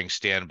sharing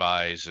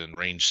standbys and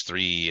range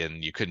 3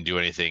 and you couldn't do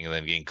anything and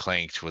then getting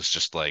clanked was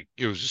just like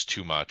it was just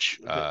too much.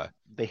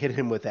 They hit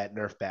him with that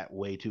nerf bat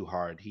way too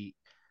hard.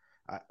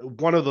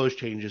 One of those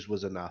changes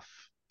was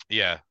enough.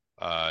 Yeah.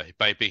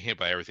 By being hit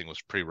by everything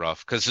was pretty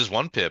rough because his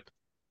 1-pip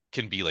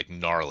can be like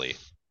gnarly.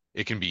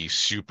 It can be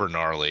super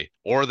gnarly,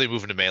 or they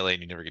move into melee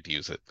and you never get to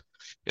use it.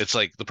 It's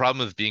like the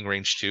problem with being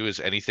range 2 is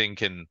anything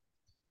can.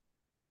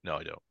 No,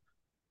 I don't.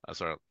 I'm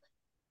sorry.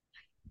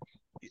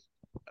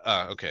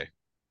 Okay.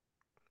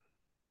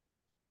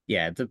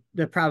 Yeah,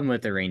 the problem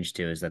with the range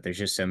too is that there's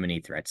just so many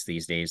threats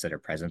these days that are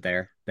present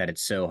there that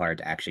it's so hard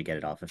to actually get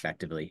it off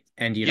effectively.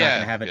 And you're not gonna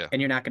Yeah, have it, yeah.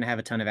 and you're not gonna have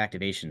a ton of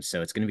activations,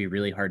 so it's gonna be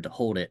really hard to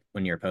hold it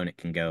when your opponent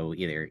can go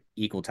either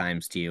equal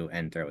times to you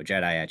and throw a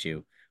Jedi at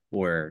you,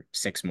 or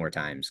 6 more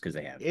times because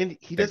they have And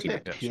he doesn't 13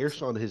 have activations.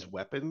 Pierce on his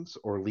weapons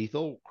or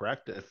lethal,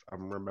 correct? If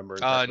I'm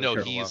remembering correctly. No,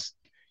 Sure.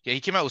 he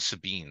came out with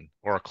Sabine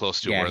or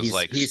close to it, Yeah, where it's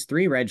like he's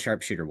 3 red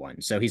sharpshooter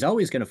 1, so he's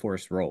always gonna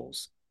force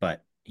rolls,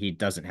 but he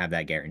doesn't have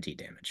that guaranteed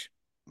damage.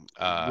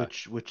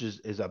 Which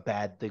is a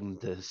bad thing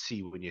to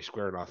see when you're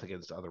squaring off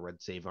against other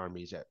red save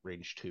armies at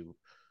range 2.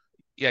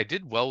 yeah, I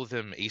did well with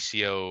him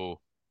ACO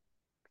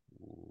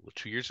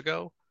 2 years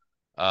ago.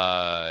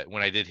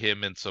 When I did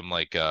him in some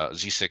like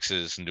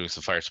Z6s and doing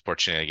some fire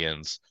support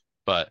shenanigans.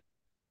 But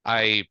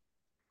I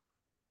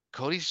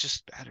Cody's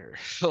just better.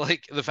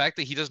 Like the fact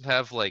that he doesn't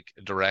have like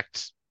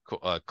direct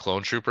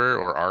clone trooper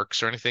or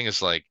arcs or anything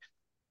is like,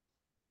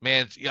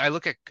 man, I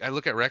look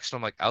at Rex and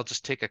I'm like, I'll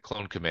just take a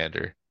clone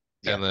commander,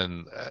 Yeah. and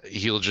then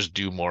he'll just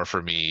do more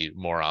for me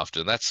more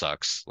often. That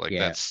sucks. Like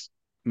Yeah. that's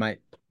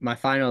My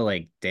final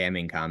like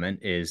damning comment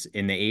is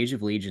in the age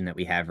of Legion that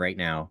we have right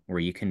now, where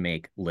you can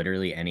make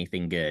literally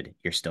anything good,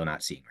 you're still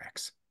not seeing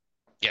Rex.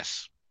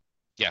 yes,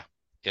 yeah.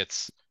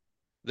 It's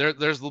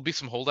there'll be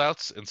some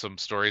holdouts and some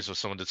stories where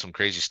someone did some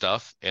crazy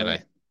stuff, and Oh,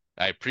 yeah.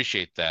 I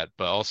appreciate that,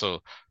 but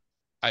also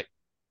I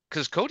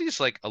because Cody's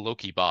like a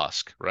low-key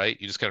Bosk, right?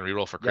 You just kind of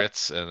reroll for Yep.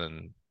 crits and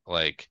then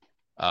like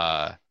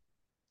uh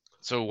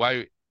so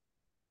why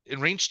in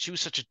range 2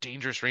 is such a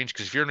dangerous range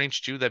because if you're in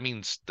range 2 that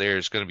means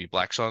there's going to be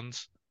Black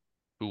Suns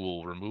who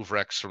will remove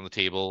Rex from the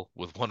table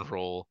with one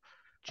roll.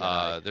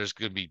 Jedi. There's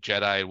going to be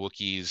Jedi,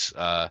 Wookiees.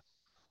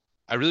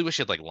 I really wish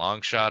he had like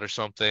long shot or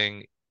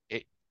something.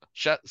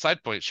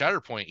 Side point,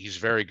 Shatterpoint, he's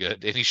very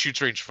good, and he shoots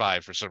range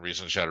 5 for some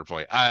reason.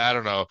 Shatterpoint, I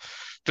don't know.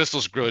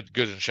 Pistol's good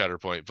in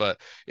Shatterpoint,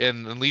 but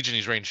in Legion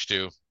he's range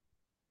 2,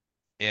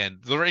 and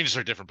the ranges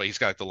are different, but he's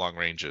got like the long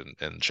range in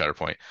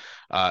Shatterpoint.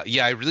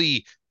 Yeah, I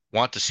really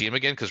want to see him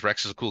again because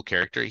Rex is a cool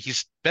character.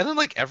 He's been in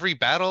like every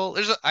battle.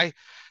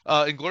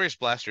 Inglorious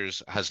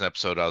Blasters has an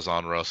episode I was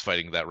on where I was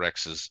fighting that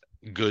Rex is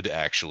good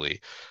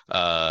actually.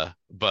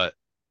 But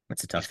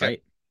That's a he's tough got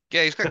fight.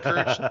 yeah, he's got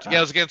courage. Yeah,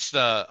 it was against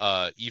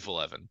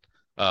Evil Evan.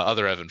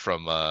 Other Evan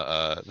from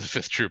the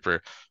Fifth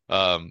Trooper,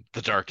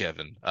 the Dark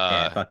Evan.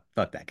 Yeah,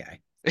 fuck that guy.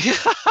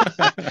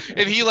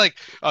 And he like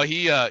I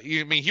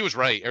mean he was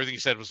right. Everything he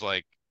said was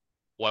like,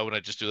 why would I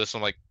just do this?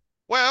 I'm like,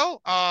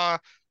 well,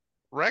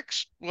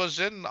 Rex was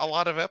in a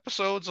lot of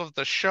episodes of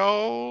the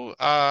show.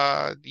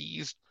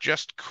 He's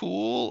just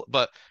cool,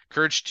 but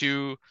Courage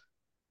 2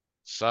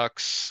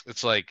 sucks.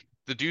 It's like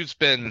the dude's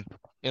been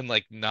in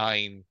like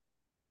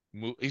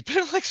he's been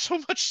in like so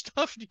much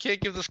stuff. You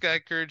can't give this guy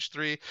Courage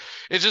 3.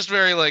 It's just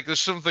very like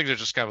there's some things that are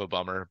just kind of a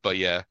bummer. But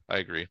yeah, I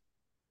agree.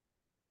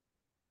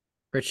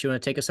 Rich, you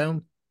want to take us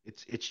home?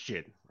 It's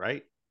Jin,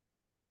 right?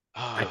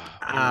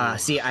 Ooh.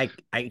 See, I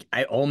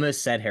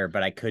almost said her,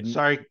 but I couldn't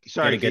Sorry, get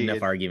sorry, a good enough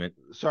Keegan. argument.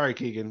 Sorry,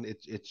 Keegan.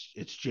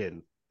 It's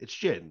Jin. It's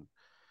Jin.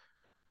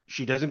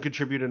 She doesn't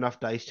contribute enough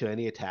dice to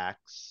any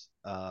attacks.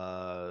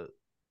 Her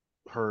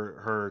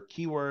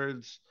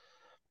keywords,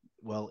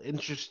 well,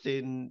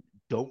 interesting,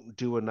 don't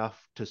do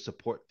enough to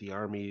support the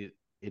army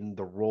in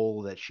the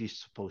role that she's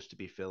supposed to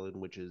be filling,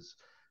 which is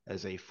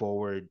as a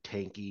forward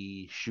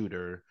tanky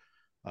shooter.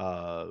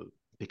 Uh,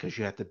 because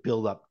you have to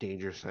build up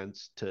danger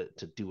sense to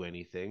do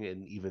anything,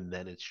 and even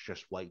then, it's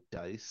just white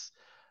dice.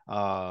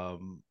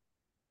 Um,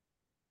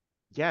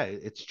 yeah,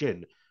 it's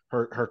Jin.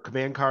 Her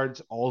command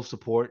cards all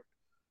support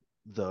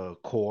the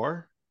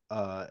core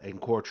and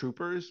core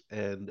troopers,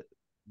 and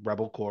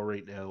rebel core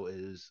right now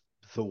is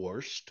the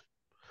worst,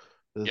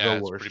 the Yeah,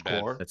 it's pretty worst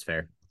bad. core. That's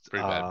fair. It's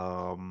pretty bad.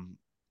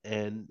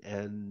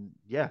 And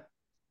yeah,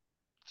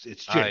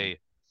 it's Jin.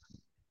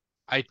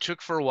 I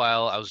took for a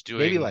while. I was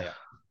Maybe doing Leia.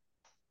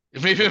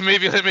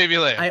 maybe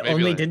Leia. I Maybe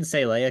only Leia. didn't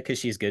say Leia because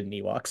she's good in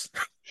Ewoks.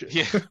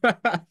 Yeah.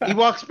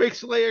 Ewoks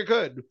makes Leia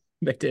good.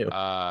 They do.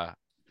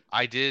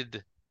 I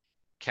did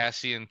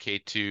Cassian,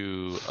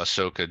 K2,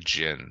 Ahsoka,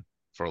 Jin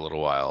for a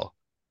little while,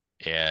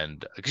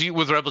 and because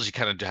with Rebels you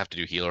kind of have to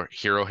do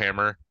hero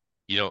hammer.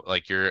 You don't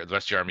like the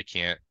rest of your army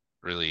can't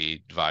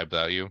really vibe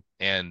without you.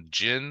 And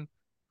Jin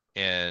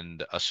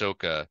and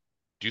Ahsoka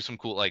do some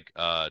cool like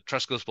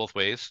trust goes both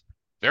ways.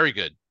 Very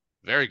good,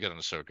 very good on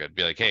Ahsoka. It'd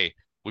be like, hey,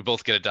 we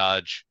both get a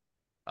dodge.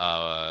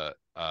 I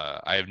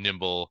have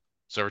nimble,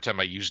 so every time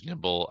I use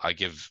nimble,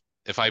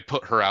 if I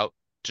put her out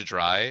to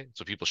dry,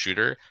 so people shoot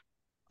her,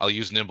 I'll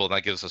use nimble, and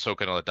that gives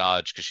Ahsoka another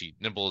dodge because she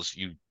nimbles.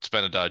 You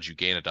spend a dodge, you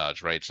gain a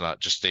dodge, right? It's not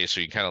just stay.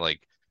 So you kind of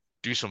like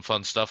do some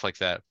fun stuff like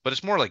that, but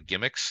it's more like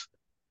gimmicks.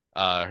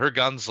 Her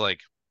guns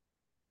like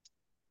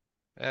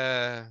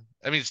I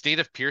mean, it's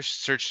native Pierce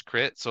search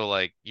crit, so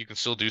like you can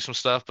still do some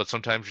stuff, but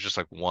sometimes you're just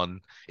like one.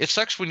 It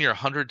sucks when your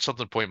 100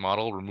 something point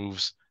model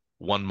removes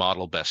one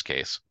model best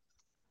case.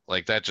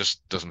 Like that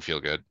just doesn't feel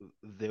good.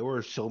 There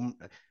were so,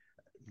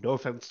 no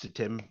offense to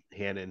Tim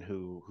Hannon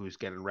who's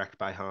getting wrecked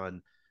by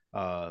Han,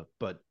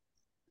 but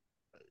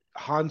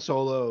Han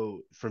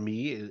Solo for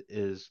me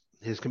is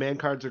his command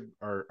cards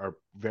are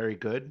very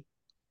good,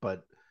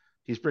 but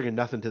he's bringing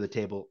nothing to the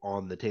table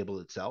on the table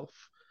itself.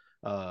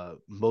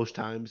 Most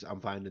times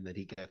I'm finding that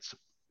he gets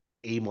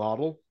a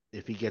model.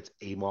 If he gets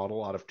a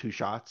model out of two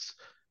shots,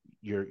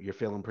 you're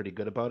feeling pretty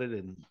good about it.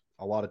 And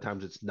a lot of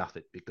times it's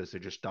nothing because they're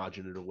just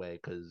dodging it away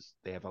because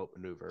they have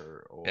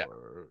outmaneuver Yeah.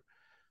 or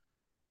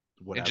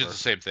And just whatever. the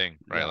same thing,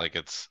 right? Yeah. Like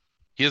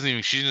she doesn't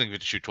even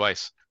get to shoot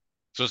twice.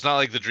 So it's not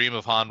like the dream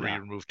of Han where Yeah.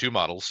 you remove two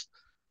models.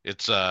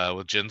 It's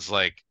with Jin's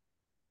like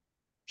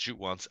shoot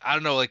once. I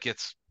don't know, like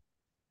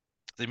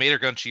they made her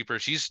gun cheaper.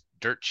 She's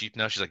dirt cheap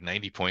now. She's like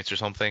 90 points or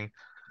something.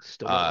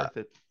 Still not Uh worth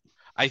it.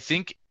 I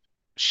think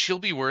she'll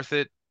be worth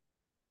it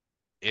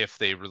if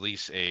they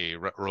release a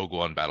Rogue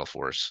One Battle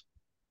Force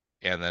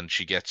and then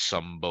she gets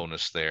some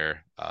bonus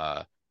there.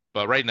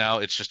 But right now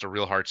it's just a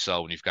real hard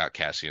sell when you've got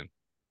Cassian.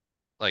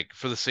 Like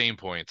for the same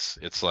points,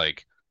 it's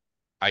like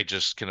I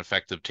just can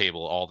effective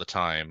table all the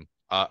time.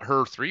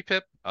 Her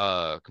 3-pip,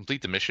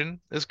 complete the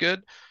mission is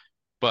good,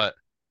 but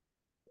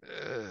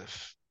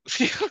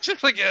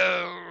just like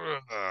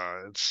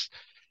it's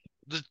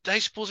the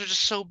dice pools are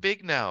just so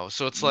big now.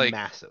 So it's like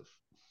Massive.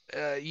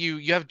 so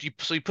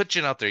you put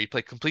Jin out there, you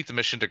play complete the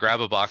mission to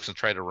grab a box and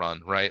try to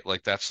run, right?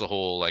 Like that's the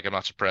whole like I'm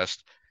not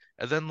suppressed.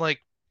 And then like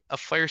a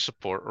fire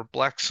support or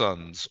Black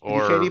Suns And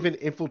you can't or even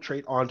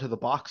infiltrate onto the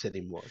box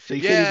anymore. So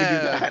you can't even do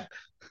yeah. that.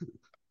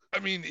 I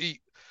mean,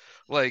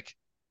 like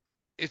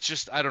it's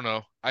just I don't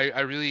know. I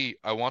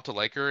want to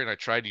like her and I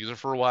tried to use her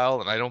for a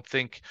while and I don't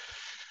think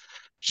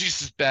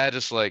she's as bad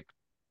as like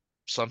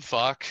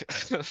Sunfuck.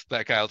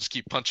 That guy I'll just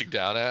keep punching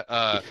down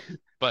at.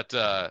 But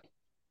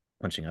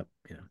Punching up.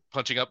 Yeah.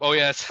 punching up. Oh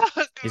yes.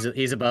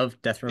 He's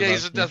above death from Yeah, above.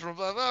 he's a Yeah. death from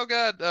above. Oh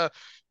god.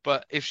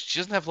 But if she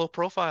doesn't have low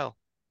profile,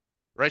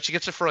 right? She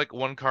gets it for like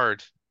one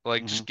card.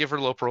 Like Mhm. just give her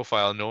low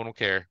profile, and no one will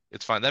care.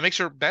 It's fine. That makes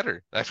her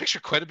better. That makes her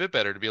quite a bit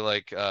better to be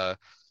like, I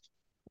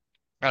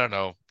don't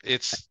know.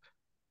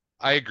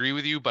 I agree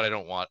with you, but I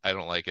don't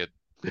like it.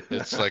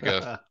 It's like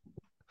a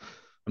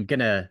I'm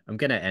gonna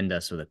end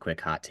us with a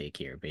quick hot take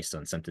here based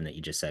on something that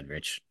you just said,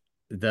 Rich.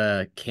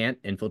 The can't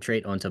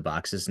infiltrate onto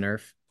boxes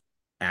nerf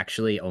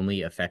actually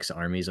only affects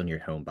armies on your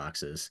home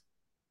boxes.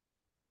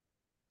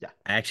 Yeah.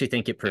 I actually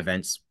think it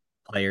prevents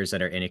players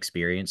that are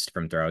inexperienced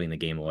from throwing the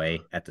game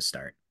away at the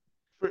start.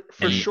 For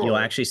And sure. you'll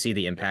actually see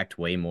the impact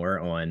way more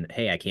on,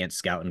 hey, I can't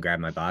scout and grab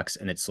my box,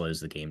 and it slows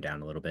the game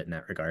down a little bit in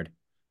that regard.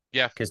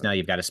 Yeah. Because now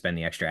you've got to spend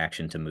the extra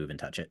action to move and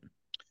touch it.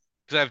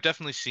 Because I've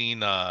definitely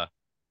seen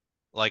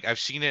like I've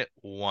seen it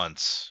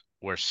once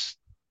where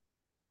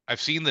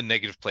I've seen the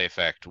negative play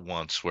effect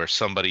once where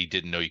somebody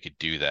didn't know you could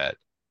do that.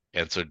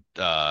 And so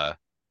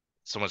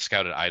someone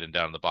scouted Iden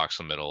down in the box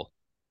in the middle,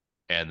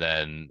 and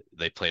then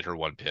they played her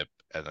one pip,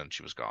 and then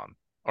she was gone.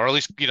 Or at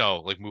least,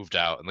 like moved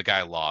out, and the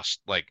guy lost.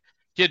 Like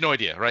he had no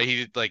idea, right?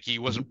 He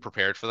wasn't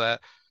prepared for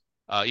that.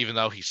 Even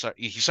though he saw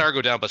her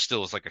go down, but still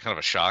it was like a kind of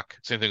a shock.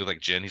 Same thing with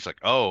like Jin. He's like,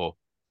 oh,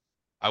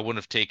 I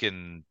wouldn't have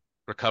taken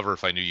recover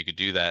if I knew you could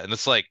do that. And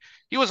it's like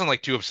he wasn't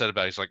like too upset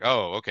about it. He's like,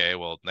 oh, okay,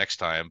 well next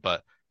time.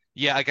 But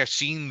yeah, like I've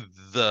seen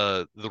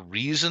the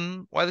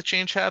reason why the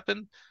change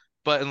happened,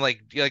 but in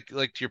like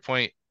to your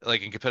point,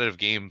 like in competitive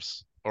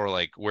games or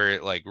like where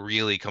it like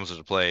really comes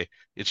into play,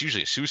 it's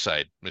usually a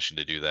suicide mission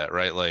to do that,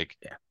 right? Like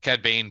Yeah.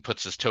 Cad Bane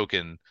puts his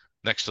token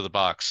next to the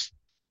box.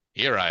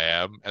 Here I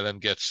am, and then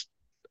gets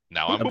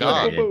now I'm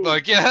gone. Obliterated.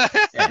 Like yeah.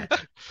 Yeah.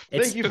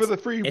 Thank you for the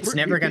free. It's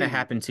never going to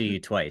happen to you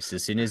twice.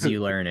 As soon as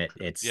you learn it,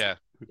 it's Yeah.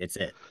 it's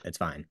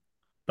fine.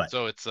 But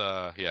So it's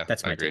yeah,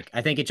 that's I my agree. take.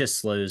 I think it just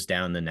slows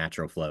down the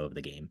natural flow of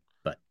the game,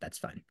 but that's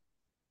fine.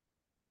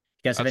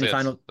 You guys have I'd any say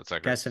final that's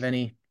accurate. guys have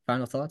any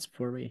final thoughts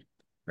before we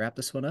wrap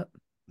this one up?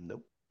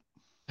 Nope.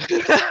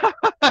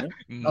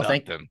 Well,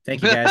 thank you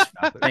guys.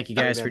 Thank you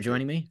guys for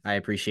joining me. I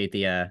appreciate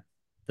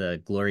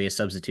the glorious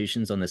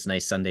substitutions on this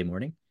nice Sunday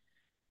morning.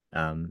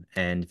 And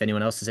if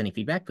anyone else has any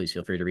feedback, please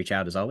feel free to reach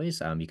out as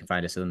always. You can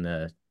find us on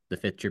the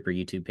Fifth Trooper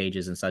YouTube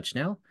pages and such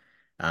now.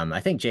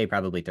 I think Jay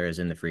probably throws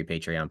in the free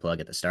Patreon plug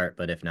at the start,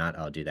 but if not,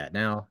 I'll do that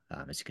now.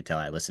 As you can tell,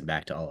 I listen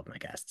back to all of my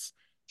guests.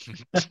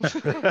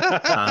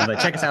 But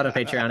check us out on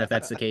Patreon if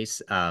that's the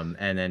case.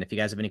 And then if you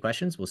guys have any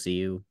questions, we'll see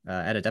you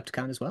at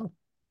Adepticon as well.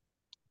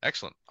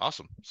 Excellent.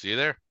 Awesome. See you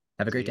there.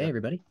 Have a great day,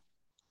 everybody.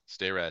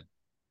 Stay rad.